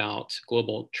talking about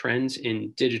global trends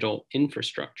in digital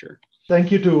infrastructure.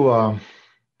 Thank you to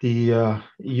the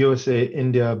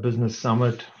USA-India Business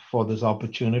Summit for this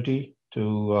opportunity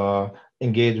to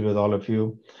engage with all of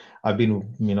you. I've been,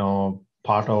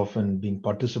 part of and been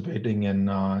participating in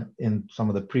some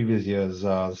of the previous years'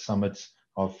 summits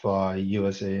of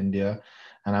USA-India,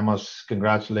 and I must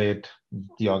congratulate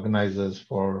the organizers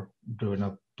for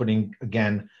putting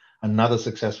again another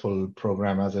successful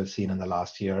program as I've seen in the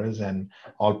last years, and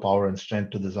all power and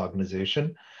strength to this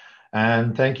organization.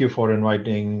 And thank you for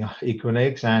inviting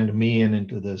Equinix and me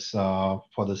into this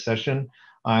for the session.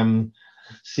 I'm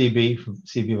CB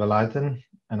Velayutan,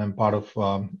 and I'm part of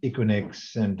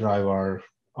Equinix and drive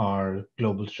our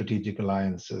global strategic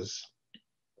alliances.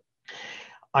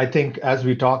 I think as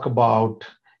we talk about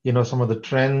some of the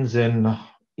trends in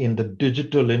the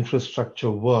digital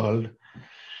infrastructure world,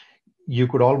 you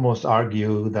could almost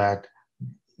argue that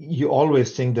you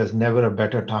always think there's never a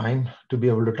better time to be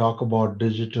able to talk about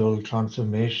digital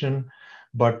transformation.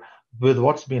 But with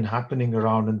what's been happening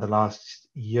around in the last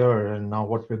year and now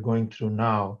what we're going through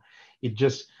now, it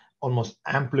just almost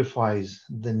amplifies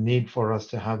the need for us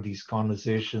to have these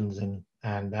conversations and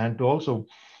to also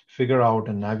figure out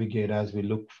and navigate as we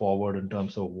look forward in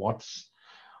terms of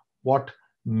what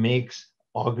makes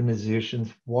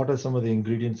organizations, what are some of the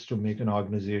ingredients to make an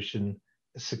organization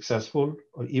successful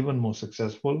or even more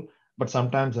successful, but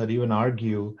sometimes I'd even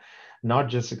argue not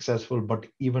just successful, but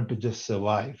even to just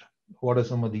survive. What are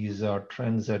some of these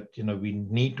trends that we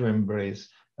need to embrace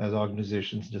as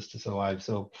organizations just to survive?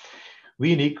 So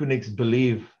we in Equinix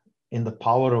believe in the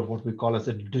power of what we call as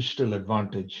a digital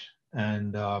advantage,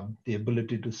 and the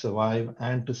ability to survive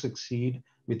and to succeed,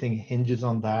 we think hinges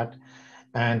on that.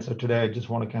 And so today I just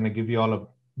want to kind of give you all a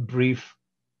brief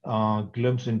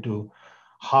glimpse into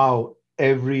how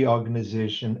every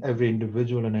organization, every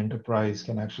individual and enterprise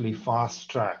can actually fast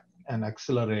track and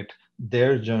accelerate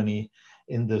their journey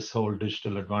in this whole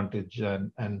digital advantage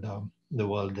and the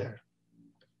world there.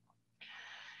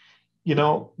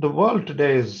 The world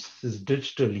today is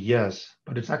digital, yes,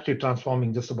 but it's actually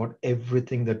transforming just about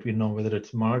everything that we know, whether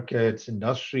it's markets,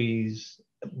 industries,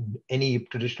 any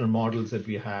traditional models that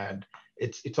we had.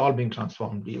 It's all being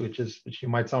transformed, which you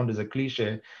might sound as a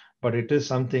cliche, but it is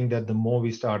something that the more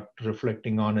we start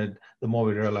reflecting on it, the more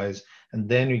we realize, and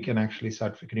then we can actually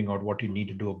start figuring out what you need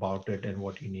to do about it and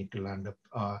what you need to land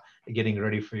up getting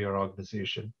ready for your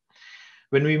organization.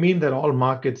 When we mean that all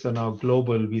markets are now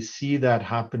global, we see that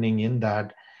happening in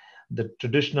that the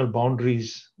traditional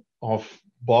boundaries of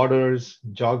borders,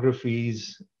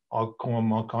 geographies, or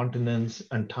continents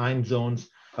and time zones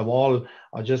are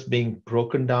just being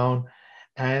broken down.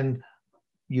 And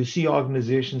you see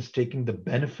organizations taking the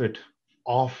benefit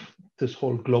of this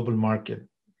whole global market,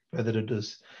 whether it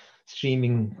is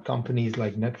streaming companies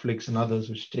like Netflix and others,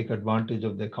 which take advantage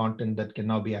of their content that can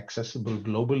now be accessible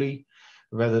globally,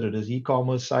 whether it is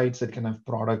e-commerce sites that can have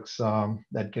products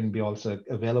that can be also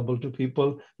available to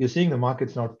people. You're seeing the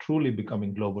markets now truly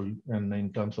becoming global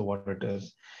in terms of what it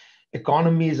is.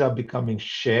 Economies are becoming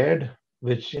shared,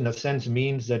 which in a sense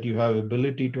means that you have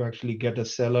ability to actually get a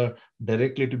seller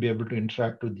directly to be able to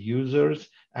interact with users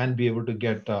and be able to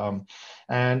get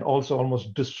and also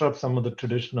almost disrupt some of the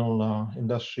traditional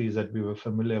industries that we were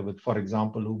familiar with. For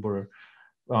example, Uber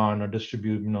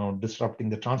disrupting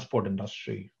the transport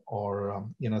industry, or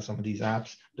some of these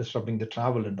apps disrupting the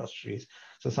travel industries.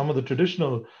 So some of the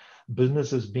traditional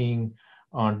businesses being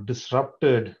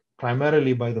disrupted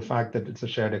primarily by the fact that it's a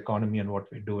shared economy and what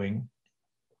we're doing.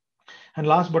 And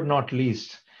last but not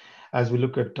least, as we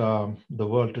look at the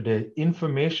world today,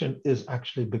 information is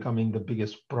actually becoming the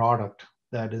biggest product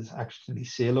that is actually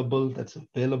saleable, that's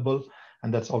available,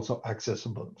 and that's also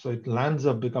accessible. So it lands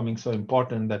up becoming so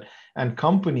important that, and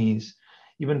companies,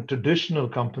 even traditional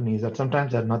companies that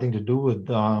sometimes had nothing to do with,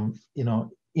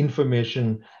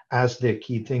 information as their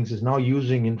key things, is now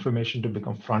using information to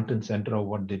become front and center of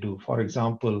what they do. For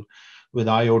example, with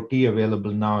IoT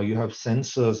available now, you have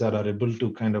sensors that are able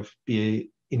to kind of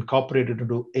be incorporated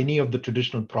into any of the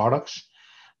traditional products,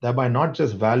 thereby not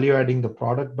just value adding the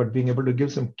product, but being able to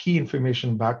give some key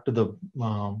information back to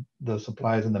the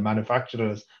suppliers and the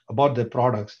manufacturers about their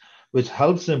products, which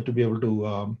helps them to be able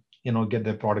to get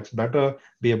their products better,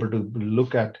 be able to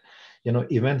look at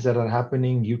events that are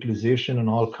happening, utilization, and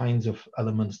all kinds of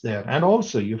elements there. And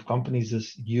also, you have companies that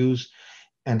use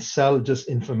and sell just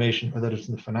information, whether it's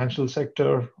in the financial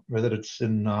sector, whether it's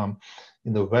in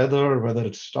the weather, whether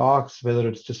it's stocks, whether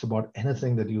it's just about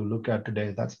anything that you look at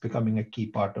today. That's becoming a key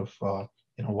part of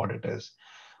what it is.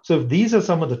 So if these are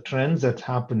some of the trends that's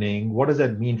happening, what does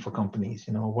that mean for companies?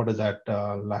 What does that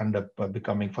land up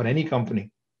becoming for any company,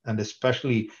 and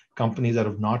especially companies that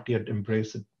have not yet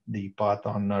embraced the path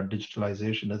on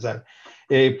digitalization? Is that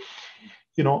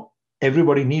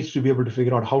everybody needs to be able to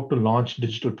figure out how to launch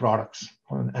digital products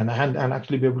and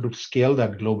actually be able to scale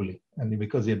that globally. And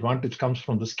because the advantage comes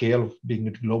from the scale of being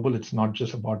it global, it's not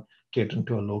just about catering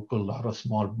to a local or a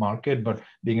small market, but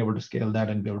being able to scale that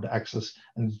and be able to access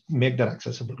and make that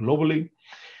accessible globally.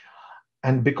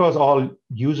 And because all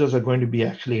users are going to be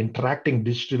actually interacting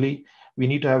digitally, we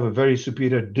need to have a very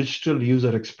superior digital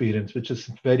user experience, which is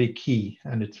very key.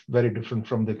 And it's very different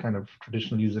from the kind of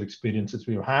traditional user experiences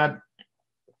we've had.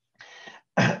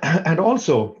 And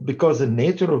also, because the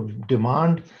nature of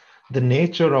demand, the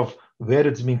nature of where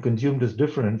it's being consumed is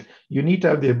different, you need to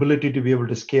have the ability to be able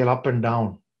to scale up and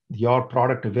down your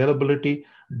product availability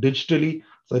digitally,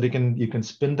 so that you can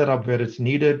spin that up where it's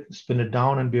needed, spin it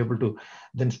down, and be able to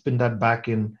then spin that back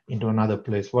into another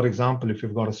place. For example, if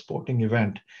you've got a sporting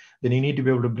event, then you need to be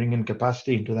able to bring in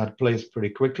capacity into that place pretty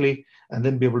quickly, and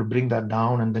then be able to bring that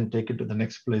down and then take it to the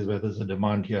next place where there's a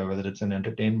demand here, whether it's an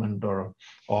entertainment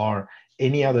or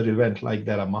any other event like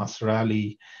that, a mass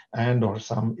rally or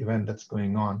some event that's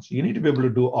going on. So you need to be able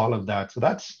to do all of that. So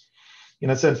that's,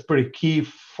 in a sense, pretty key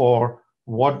for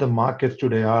what the markets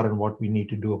today are and what we need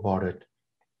to do about it.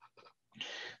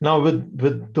 Now,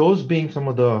 with those being some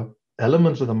of the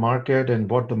elements of the market and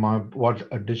what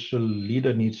a digital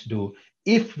leader needs to do,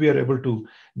 if we are able to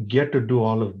get to do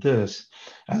all of this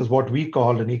as what we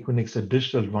call an Equinix a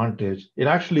digital advantage, it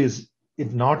actually is,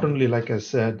 it not only, like I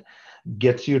said,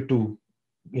 gets you to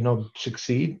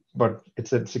succeed, but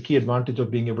it's a key advantage of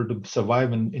being able to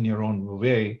survive in your own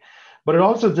way. But it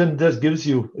also then just gives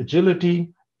you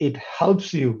agility. It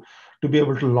helps you to be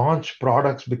able to launch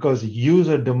products because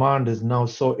user demand is now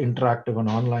so interactive and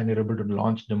online. You're able to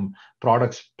launch them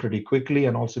products pretty quickly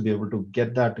and also be able to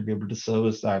get that, to be able to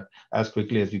service that as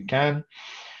quickly as you can.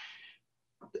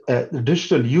 The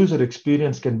digital user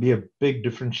experience can be a big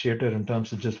differentiator in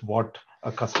terms of just what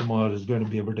a customer is going to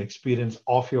be able to experience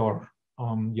of your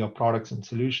products and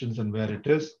solutions and where it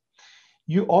is.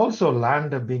 You also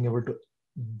land up being able to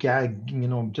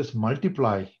just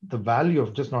multiply the value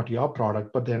of just not your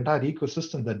product, but the entire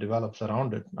ecosystem that develops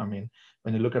around it. I mean,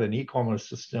 when you look at an e-commerce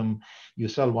system, you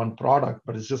sell one product,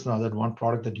 but it's just not that one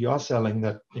product that you're selling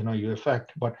that you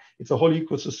affect, but it's a whole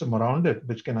ecosystem around it,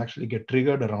 which can actually get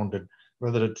triggered around it,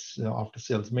 whether it's after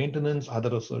sales maintenance,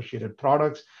 other associated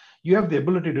products. You have the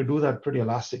ability to do that pretty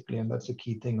elastically, and that's a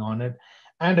key thing on it.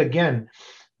 And again,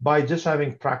 by just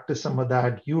having practiced some of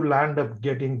that, you land up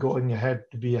going ahead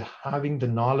to be having the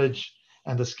knowledge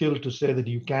and the skill to say that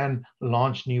you can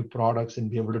launch new products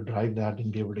and be able to drive that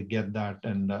and be able to get that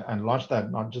and launch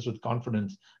that, not just with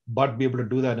confidence, but be able to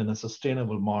do that in a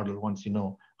sustainable model once you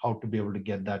know how to be able to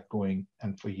get that going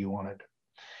and for you on it.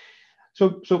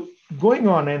 So going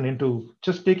on and into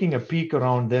just taking a peek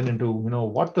around then into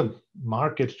what the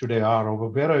markets today are, or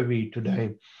where are we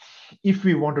today, if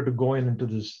we wanted to go into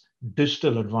this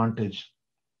digital advantage,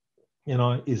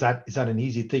 is that an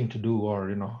easy thing to do, or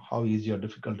how easy or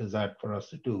difficult is that for us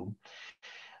to do?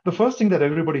 The first thing that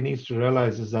everybody needs to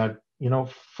realize is that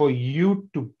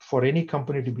for any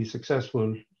company to be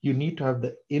successful, you need to have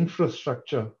the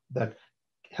infrastructure that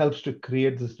helps to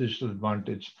create this digital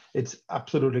advantage. It's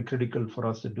absolutely critical for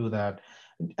us to do that,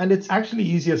 and it's actually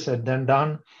easier said than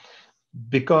done.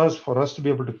 Because for us to be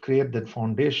able to create that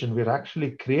foundation, we're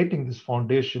actually creating this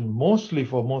foundation mostly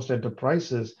for most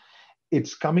enterprises.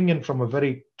 It's coming in from a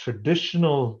very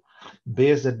traditional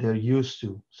base that they're used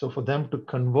to. So for them to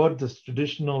convert this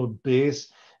traditional base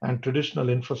and traditional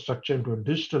infrastructure into a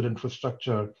digital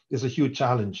infrastructure is a huge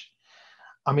challenge.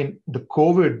 I mean, the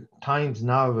COVID times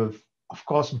now have, of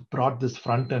course, brought this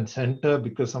front and center,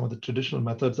 because some of the traditional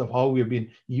methods of how we've been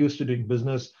used to doing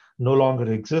business no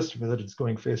longer exist, whether it's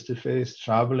going face-to-face,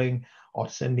 traveling, or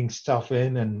sending stuff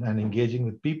in and engaging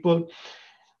with people.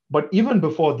 But even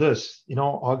before this,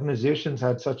 organizations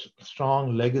had such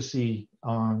strong legacy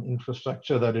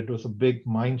infrastructure that it was a big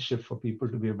mind shift for people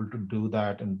to be able to do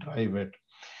that and drive it.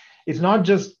 It's not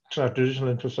just traditional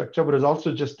infrastructure, but it's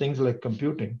also just things like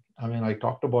computing. I mean, I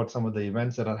talked about some of the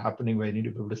events that are happening where you need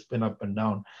to be able to spin up and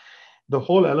down. The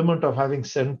whole element of having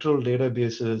central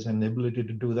databases and the ability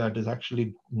to do that is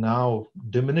actually now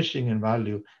diminishing in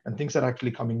value, and things are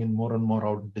actually coming in more and more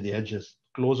out to the edges,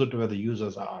 closer to where the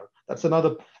users are. That's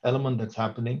another element that's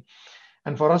happening.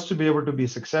 And for us to be able to be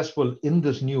successful in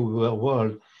this new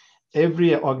world,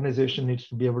 every organization needs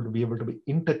to be able to be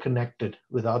interconnected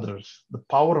with others. The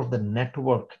power of the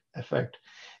network effect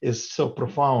is so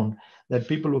profound that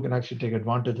people who can actually take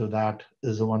advantage of that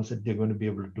is the ones that they're going to be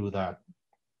able to do that.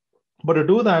 But to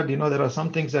do that, there are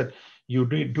some things that you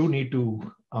do need to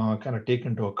kind of take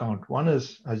into account. One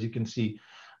is, as you can see,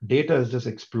 data is just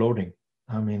exploding.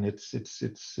 I mean, it's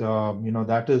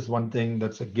that is one thing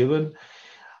that's a given.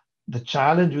 The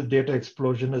challenge with data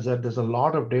explosion is that there's a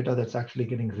lot of data that's actually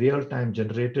getting real-time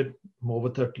generated.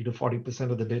 Over 30 to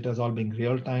 40% of the data is all being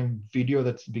real-time video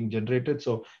that's being generated.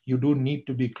 So you do need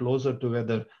to be closer to where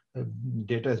the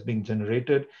data is being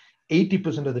generated.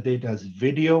 80% of the data is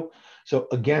video. So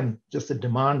again, just the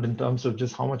demand in terms of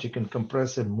just how much you can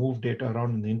compress and move data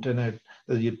around in the internet,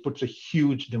 it puts a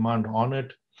huge demand on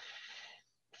it.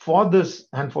 For this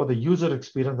and for the user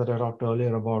experience that I talked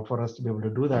earlier about, for us to be able to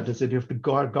do that, is that you have to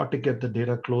got to get the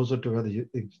data closer to where the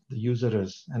user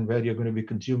is and where you're going to be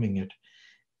consuming it.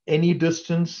 Any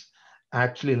distance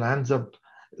actually lands up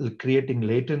creating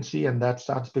latency, and that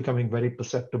starts becoming very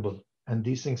perceptible. And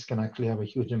these things can actually have a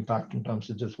huge impact in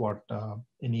terms of just what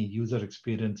any user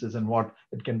experience is and what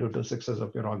it can do to the success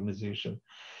of your organization.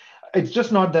 It's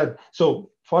just not that.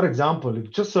 So for example,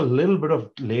 if just a little bit of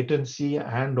latency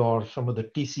and or some of the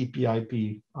TCP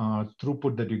IP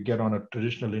throughput that you get on a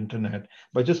traditional internet,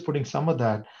 by just putting some of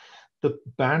that, the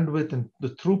bandwidth and the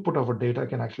throughput of a data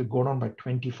can actually go down by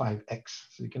 25x.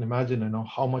 So you can imagine,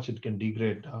 how much it can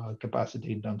degrade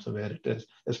capacity in terms of where it is,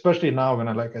 especially now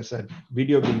when, like I said,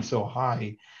 video being so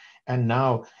high. And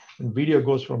now when video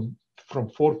goes from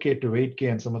 4K to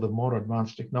 8K and some of the more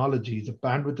advanced technologies, the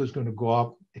bandwidth is going to go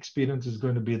up. Experience is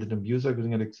going to be the user is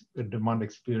going to demand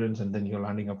experience, and then you're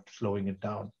landing up slowing it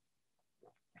down.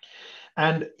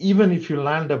 And even if you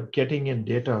land up getting in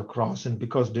data across, and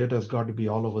because data has got to be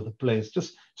all over the place,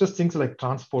 just things like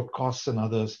transport costs and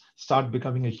others start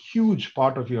becoming a huge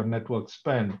part of your network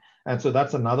spend. And so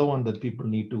that's another one that people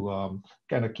need to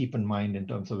kind of keep in mind in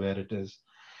terms of where it is.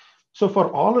 So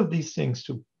for all of these things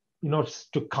to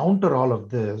counter all of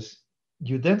this,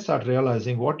 you then start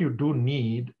realizing what you do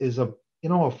need is a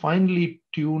finely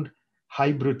tuned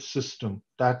hybrid system.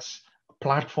 That's a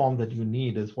platform that you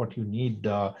need is what you need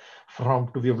to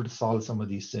be able to solve some of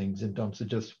these things in terms of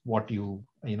just what you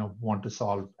want to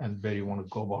solve and where you want to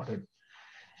go about it.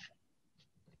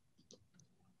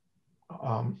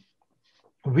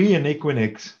 we in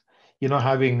Equinix,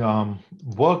 having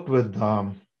worked with,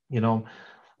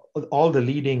 all the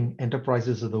leading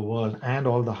enterprises of the world and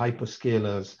all the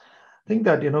hyperscalers, I think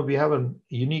that, we have a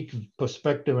unique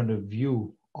perspective and a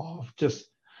view of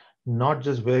not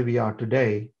just where we are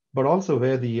today, but also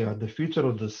where the future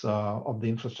of the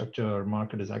infrastructure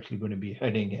market is actually going to be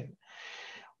heading in.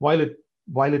 While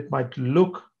it might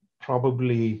look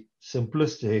probably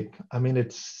simplistic, I mean,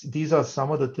 these are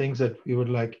some of the things that we would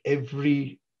like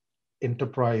every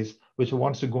enterprise which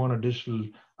wants to go on a digital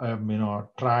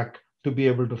track to be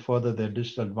able to further their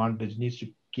digital advantage needs to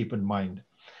keep in mind.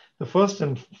 The first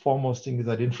and foremost thing is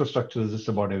that infrastructure is just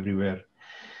about everywhere.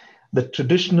 The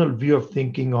traditional view of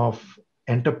thinking of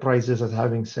enterprises as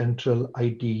having central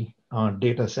IT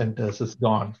data centers is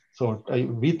gone. So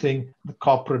we think the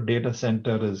corporate data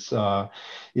center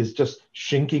is just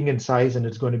shrinking in size, and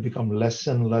it's going to become less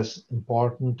and less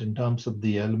important in terms of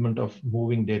the element of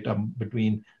moving data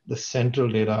between the central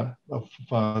data of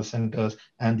centers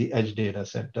and the edge data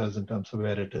centers in terms of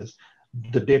where it is.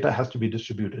 The data has to be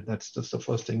distributed. That's just the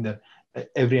first thing that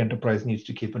every enterprise needs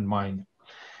to keep in mind.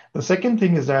 The second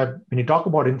thing is that when you talk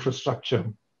about infrastructure,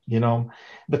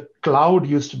 the cloud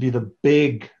used to be the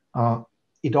big,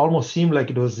 it almost seemed like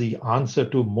it was the answer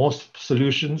to most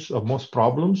solutions or most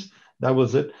problems. That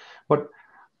was it. But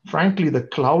frankly, the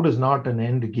cloud is not an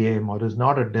end game or is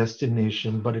not a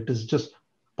destination, but it is just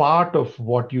part of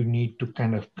what you need to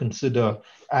kind of consider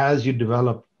as you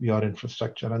develop your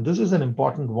infrastructure. And this is an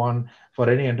important one for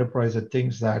any enterprise that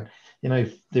thinks that,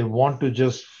 if they want to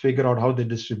just figure out how they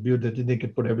distribute, they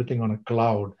could put everything on a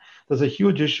cloud. There's a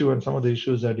huge issue, and some of the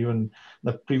issues that even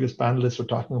the previous panelists were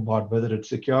talking about, whether it's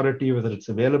security, whether it's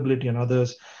availability and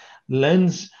others,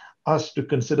 lends us to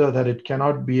consider that it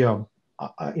cannot be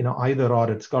either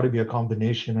or, it's got to be a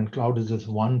combination, and cloud is just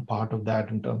one part of that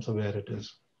in terms of where it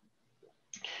is.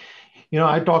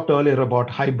 I talked earlier about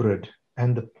hybrid,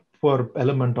 and the core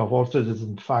element of also is,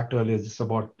 in fact, earlier is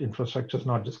about infrastructure, it's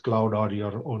not just cloud or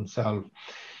your own self.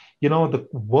 The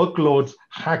workloads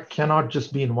cannot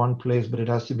just be in one place, but it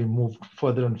has to be moved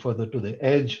further and further to the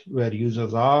edge where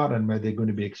users are and where they're going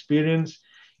to be experienced.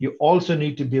 You also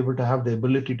need to be able to have the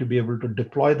ability to be able to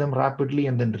deploy them rapidly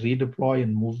and then redeploy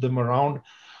and move them around.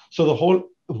 So the whole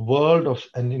world of,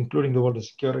 and including the world of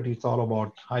security, it's all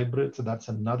about hybrid. So that's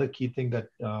another key thing that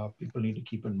people need to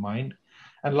keep in mind.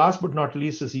 And last but not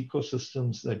least is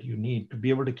ecosystems that you need to be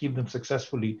able to keep them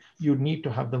successfully. You need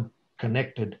to have them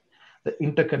connected. The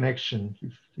interconnection,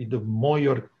 the more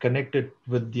you're connected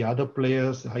with the other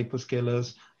players, the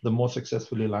hyperscalers, the more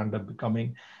successful you'll end up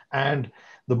becoming. And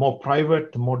the more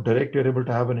private, the more direct you're able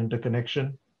to have an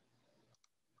interconnection,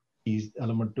 these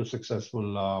element to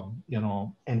successful,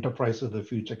 enterprise of the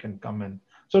future can come in.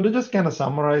 So to just kind of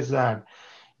summarize that,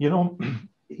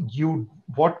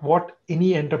 what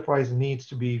any enterprise needs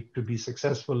to be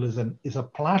successful is a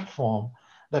platform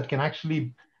that can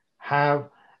actually have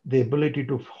the ability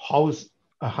to house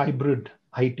a hybrid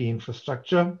IT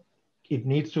infrastructure. It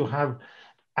needs to have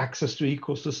access to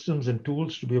ecosystems and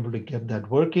tools to be able to get that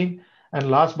working. And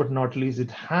last but not least,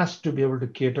 it has to be able to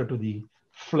cater to the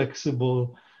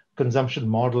flexible consumption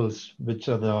models, which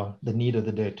are the need of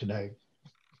the day today.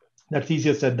 That's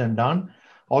easier said than done.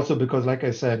 Also because, like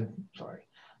I said,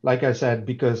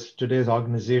 because today's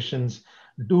organizations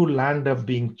do land up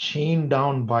being chained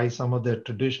down by some of their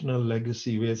traditional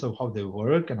legacy ways of how they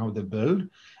work and how they build.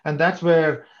 And that's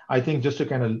where I think, just to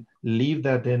kind of leave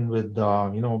that in with,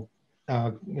 the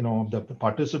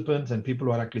participants and people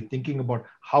who are actually thinking about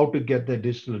how to get their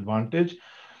digital advantage,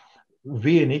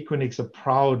 we in Equinix are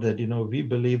proud that, we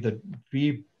believe that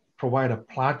we provide a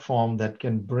platform that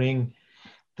can bring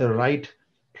the right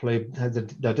play,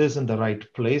 that is in the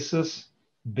right places,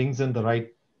 brings in the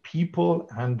right people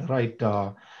and the right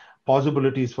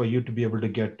possibilities for you to be able to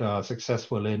get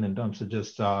successful in terms of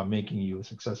just making you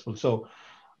successful. So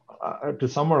to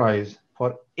summarize,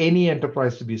 for any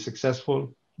enterprise to be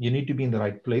successful, you need to be in the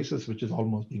right places, which is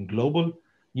almost being global.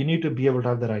 You need to be able to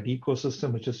have the right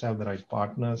ecosystem, which is to have the right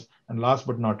partners. And last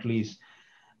but not least,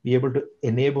 be able to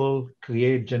enable,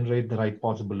 create, generate the right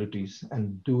possibilities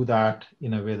and do that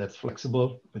in a way that's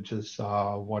flexible, which is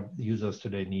what users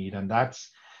today need. And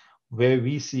that's where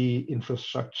we see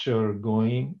infrastructure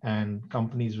going, and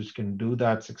companies which can do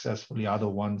that successfully are the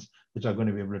ones which are going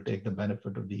to be able to take the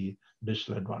benefit of the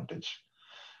digital advantage.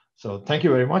 So thank you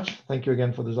very much. Thank you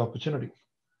again for this opportunity.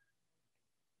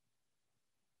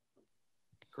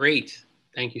 Great.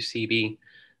 Thank you, CB.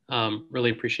 Really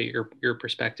appreciate your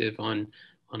perspective on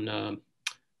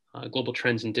global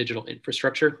trends in digital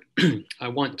infrastructure. I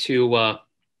want to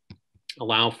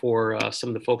allow for some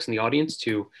of the folks in the audience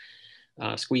to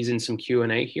squeeze in some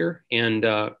Q&A here. And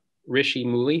Rishi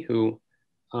Muli, who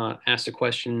asked a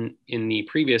question in the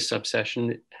previous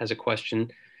subsession, has a question.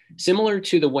 Similar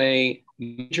to the way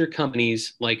major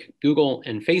companies like Google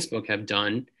and Facebook have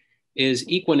done, is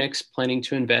Equinix planning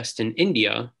to invest in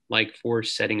India, like for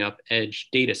setting up edge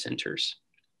data centers?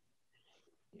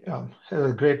 Yeah,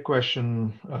 a great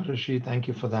question, Rishi. Thank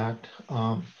you for that.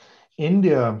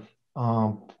 India,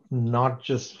 not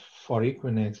just for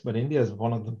Equinix, but India is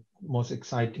one of the most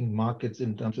exciting markets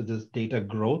in terms of this data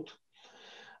growth.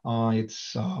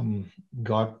 It's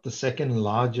got the second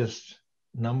largest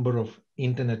number of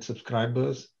internet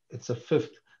subscribers. It's the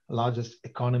fifth largest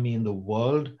economy in the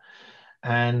world.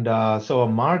 And so a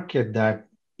market that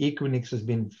Equinix has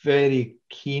been very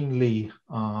keenly,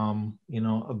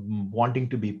 wanting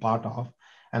to be part of.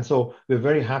 And so we're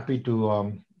very happy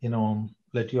to,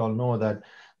 let you all know that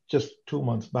just 2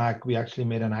 months back, we actually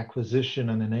made an acquisition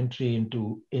and an entry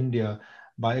into India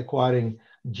by acquiring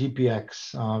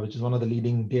GPX, which is one of the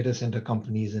leading data center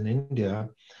companies in India.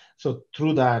 So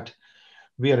through that,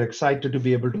 we are excited to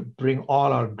be able to bring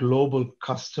all our global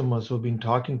customers who have been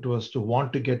talking to us to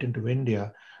want to get into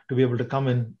India to be able to come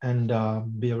in and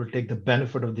be able to take the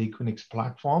benefit of the Equinix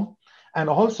platform, and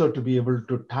also to be able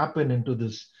to tap into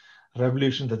this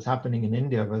revolution that's happening in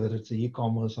India, whether it's the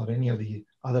e-commerce or any of the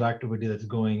other activity that's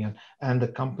going, and the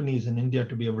companies in India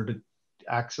to be able to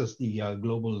access the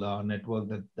global network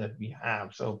that we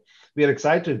have. So we are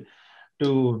excited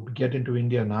to get into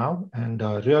India now, and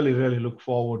really, really look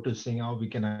forward to seeing how we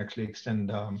can actually extend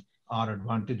our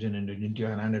advantage in India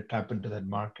and tap into that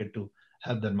market to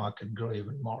help that market grow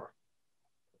even more.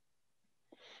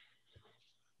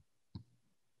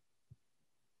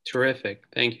 Terrific.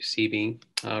 Thank you, CB.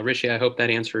 Rishi, I hope that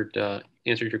answered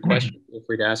your question. Feel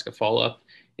free to ask a follow-up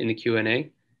in the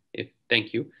Q&A.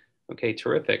 Thank you. Okay,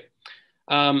 terrific.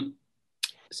 CB,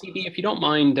 if you don't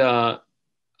mind, I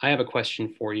have a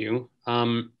question for you.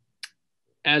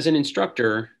 As an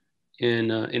instructor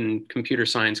in computer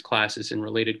science classes and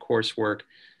related coursework,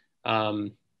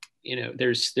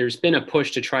 there's been a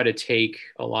push to try to take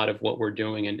a lot of what we're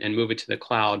doing and move it to the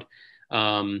cloud.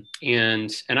 And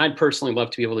I'd personally love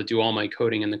to be able to do all my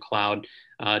coding in the cloud,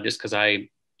 just because I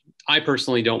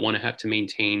personally don't want to have to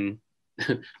maintain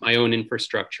my own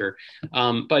infrastructure.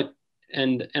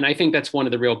 And I think that's one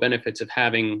of the real benefits of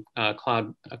having a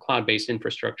cloud-based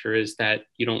infrastructure, is that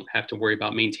you don't have to worry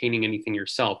about maintaining anything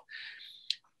yourself.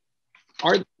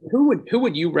 Who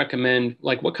would you recommend,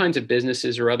 like what kinds of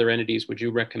businesses or other entities would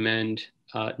you recommend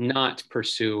not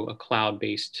pursue a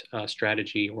cloud-based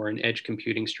strategy or an edge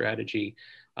computing strategy,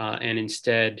 and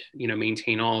instead,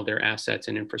 maintain all of their assets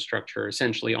and infrastructure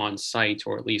essentially on site,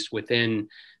 or at least within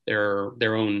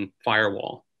their own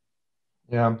firewall?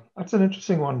 Yeah, that's an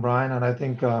interesting one, Brian, and I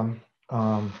think a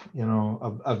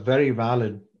very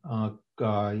valid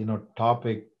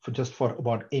topic for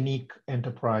about any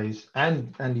enterprise,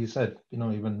 and you said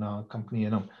even company,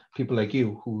 people like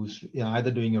you who's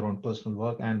either doing your own personal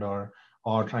work and or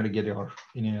trying to get your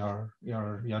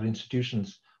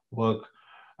institution's work,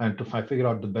 and to figure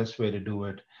out the best way to do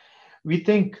it. We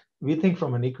think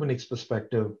from an Equinix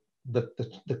perspective that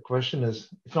the question is,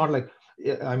 it's not like,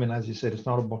 as you said, it's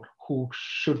not about who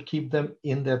should keep them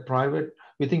in their private.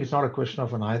 We think it's not a question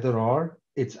of an either or.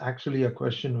 It's actually a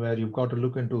question where you've got to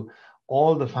look into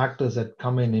all the factors that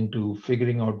come into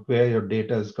figuring out where your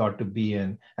data has got to be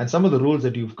in. And some of the rules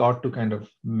that you've got to kind of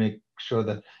make sure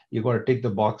that you've got to tick the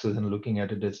boxes and looking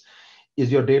at it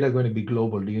is your data going to be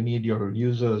global? Do you need your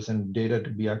users and data to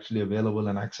be actually available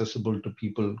and accessible to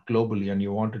people globally, and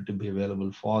you want it to be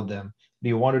available for them? Do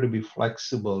you want it to be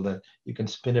flexible, that you can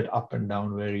spin it up and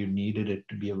down where you needed it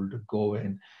to be able to go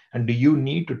in? And do you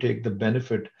need to take the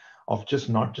benefit of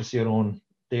not just your own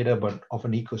data, but of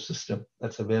an ecosystem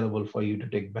that's available for you to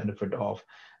take benefit of?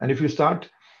 And if you start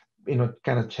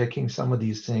kind of checking some of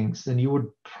these things, then you would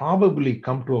probably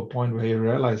come to a point where you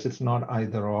realize it's not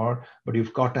either or, but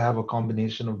you've got to have a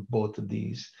combination of both of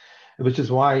these, which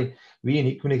is why we in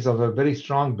Equinix are a very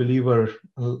strong believer,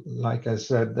 like I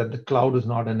said, that the cloud is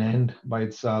not an end by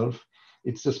itself.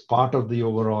 It's just part of the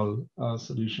overall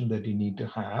solution that you need to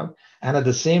have. And at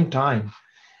the same time,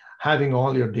 having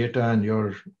all your data and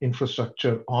your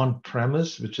infrastructure on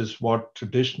premise, which is what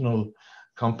traditional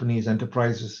companies,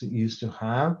 enterprises used to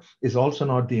have, is also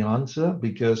not the answer,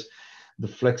 because the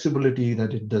flexibility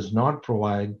that it does not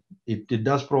provide, it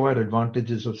does provide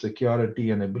advantages of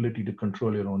security and ability to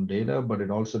control your own data, but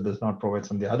it also does not provide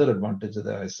some of the other advantages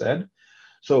that I said.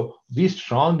 So we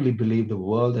strongly believe the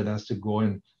world that has to go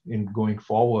in going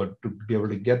forward to be able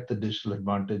to get the digital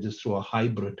advantages through a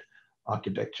hybrid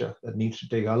architecture that needs to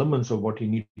take elements of what you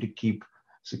need to keep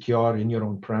secure in your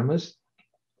own premise,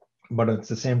 but at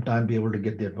the same time be able to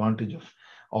get the advantage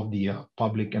of the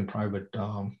public and private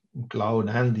cloud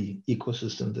and the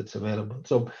ecosystem that's available.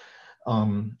 So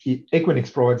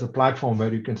Equinix provides a platform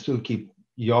where you can still keep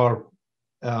your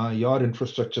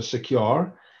infrastructure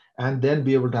secure, and then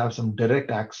be able to have some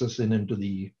direct access into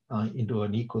an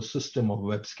ecosystem of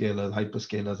web scalers,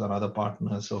 hyperscalers, or other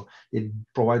partners. So it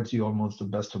provides you almost the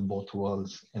best of both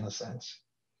worlds in a sense.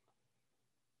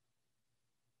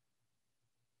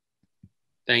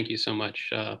 Thank you so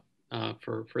much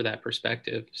for that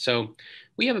perspective. So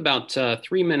we have about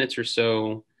 3 minutes or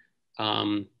so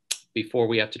before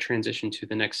we have to transition to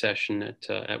the next session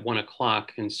at 1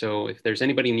 o'clock. And so if there's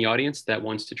anybody in the audience that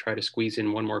wants to try to squeeze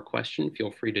in one more question, feel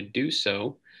free to do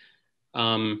so.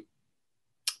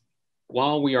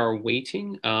 While we are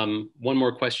waiting, one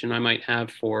more question I might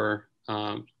have for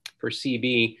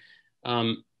CB.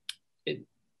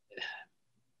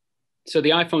 So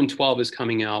the iPhone 12 is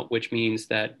coming out, which means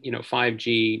that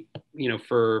 5G,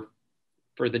 for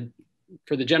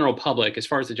the general public, as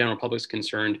far as the general public is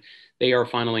concerned, they are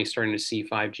finally starting to see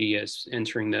 5G as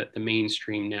entering the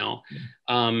mainstream now.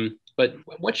 But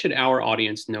what should our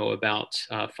audience know about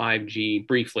 5G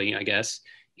briefly, I guess,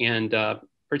 and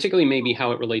particularly maybe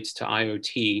how it relates to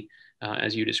IoT,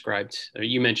 as you described?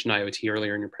 You mentioned IoT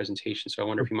earlier in your presentation, so I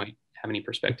wonder if you might have any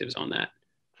perspectives on that.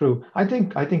 True. I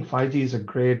think 5G is a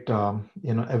great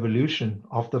evolution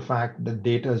of the fact that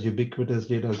data is ubiquitous,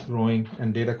 data is growing,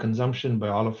 and data consumption by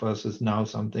all of us is now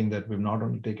something that we've not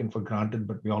only taken for granted,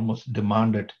 but we almost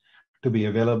demand it to be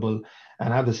available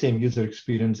and have the same user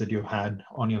experience that you had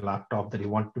on your laptop, that you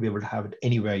want to be able to have it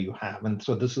anywhere you have. And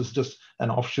so this is just an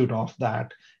offshoot of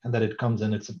that, and that it comes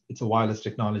in. It's a wireless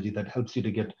technology that helps you to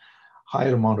get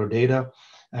higher amount of data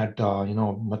at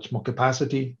much more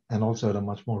capacity, and also at a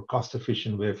much more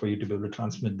cost-efficient way for you to be able to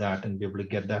transmit that and be able to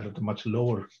get that at a much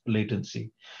lower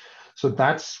latency. So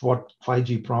that's what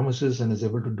 5G promises and is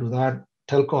able to do that.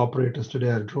 Telco operators today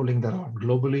are rolling that out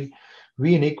globally.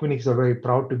 We in Equinix are very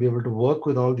proud to be able to work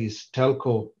with all these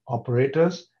telco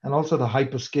operators and also the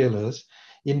hyperscalers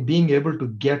in being able to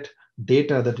get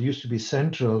data that used to be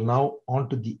central now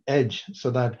onto the edge, so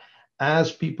that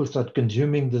as people start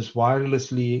consuming this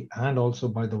wirelessly and also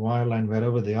by the wireline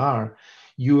wherever they are,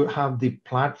 you have the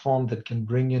platform that can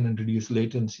bring in and reduce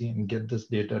latency and get this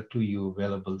data to you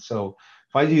available. So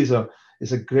 5G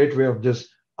is a great way of just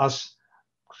us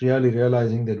really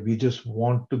realizing that we just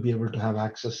want to be able to have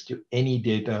access to any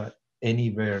data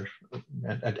anywhere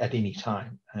at any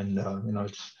time. And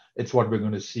it's what we're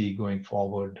going to see going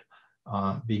forward,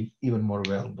 being even more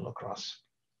available across.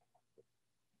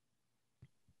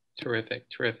 Terrific,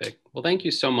 terrific. Well, thank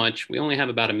you so much. We only have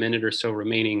about a minute or so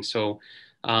remaining. So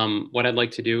what I'd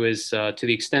like to do is, to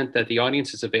the extent that the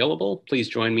audience is available, please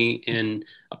join me in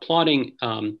applauding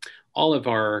all of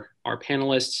our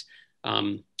panelists,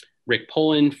 Rick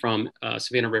Poland from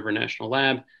Savannah River National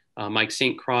Lab, Mike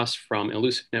St. Cross from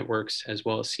Elusive Networks, as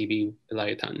well as CB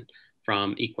Velayathan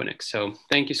from Equinix. So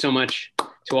thank you so much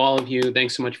to all of you.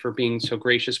 Thanks so much for being so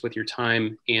gracious with your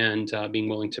time and being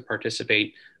willing to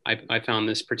participate. I found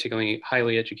this particularly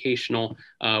highly educational.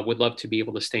 Would love to be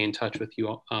able to stay in touch with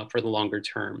you for the longer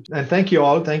term. And thank you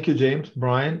all. Thank you, James,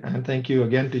 Brian, and thank you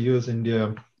again to US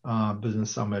India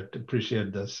Business Summit.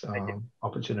 Appreciate this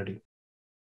opportunity.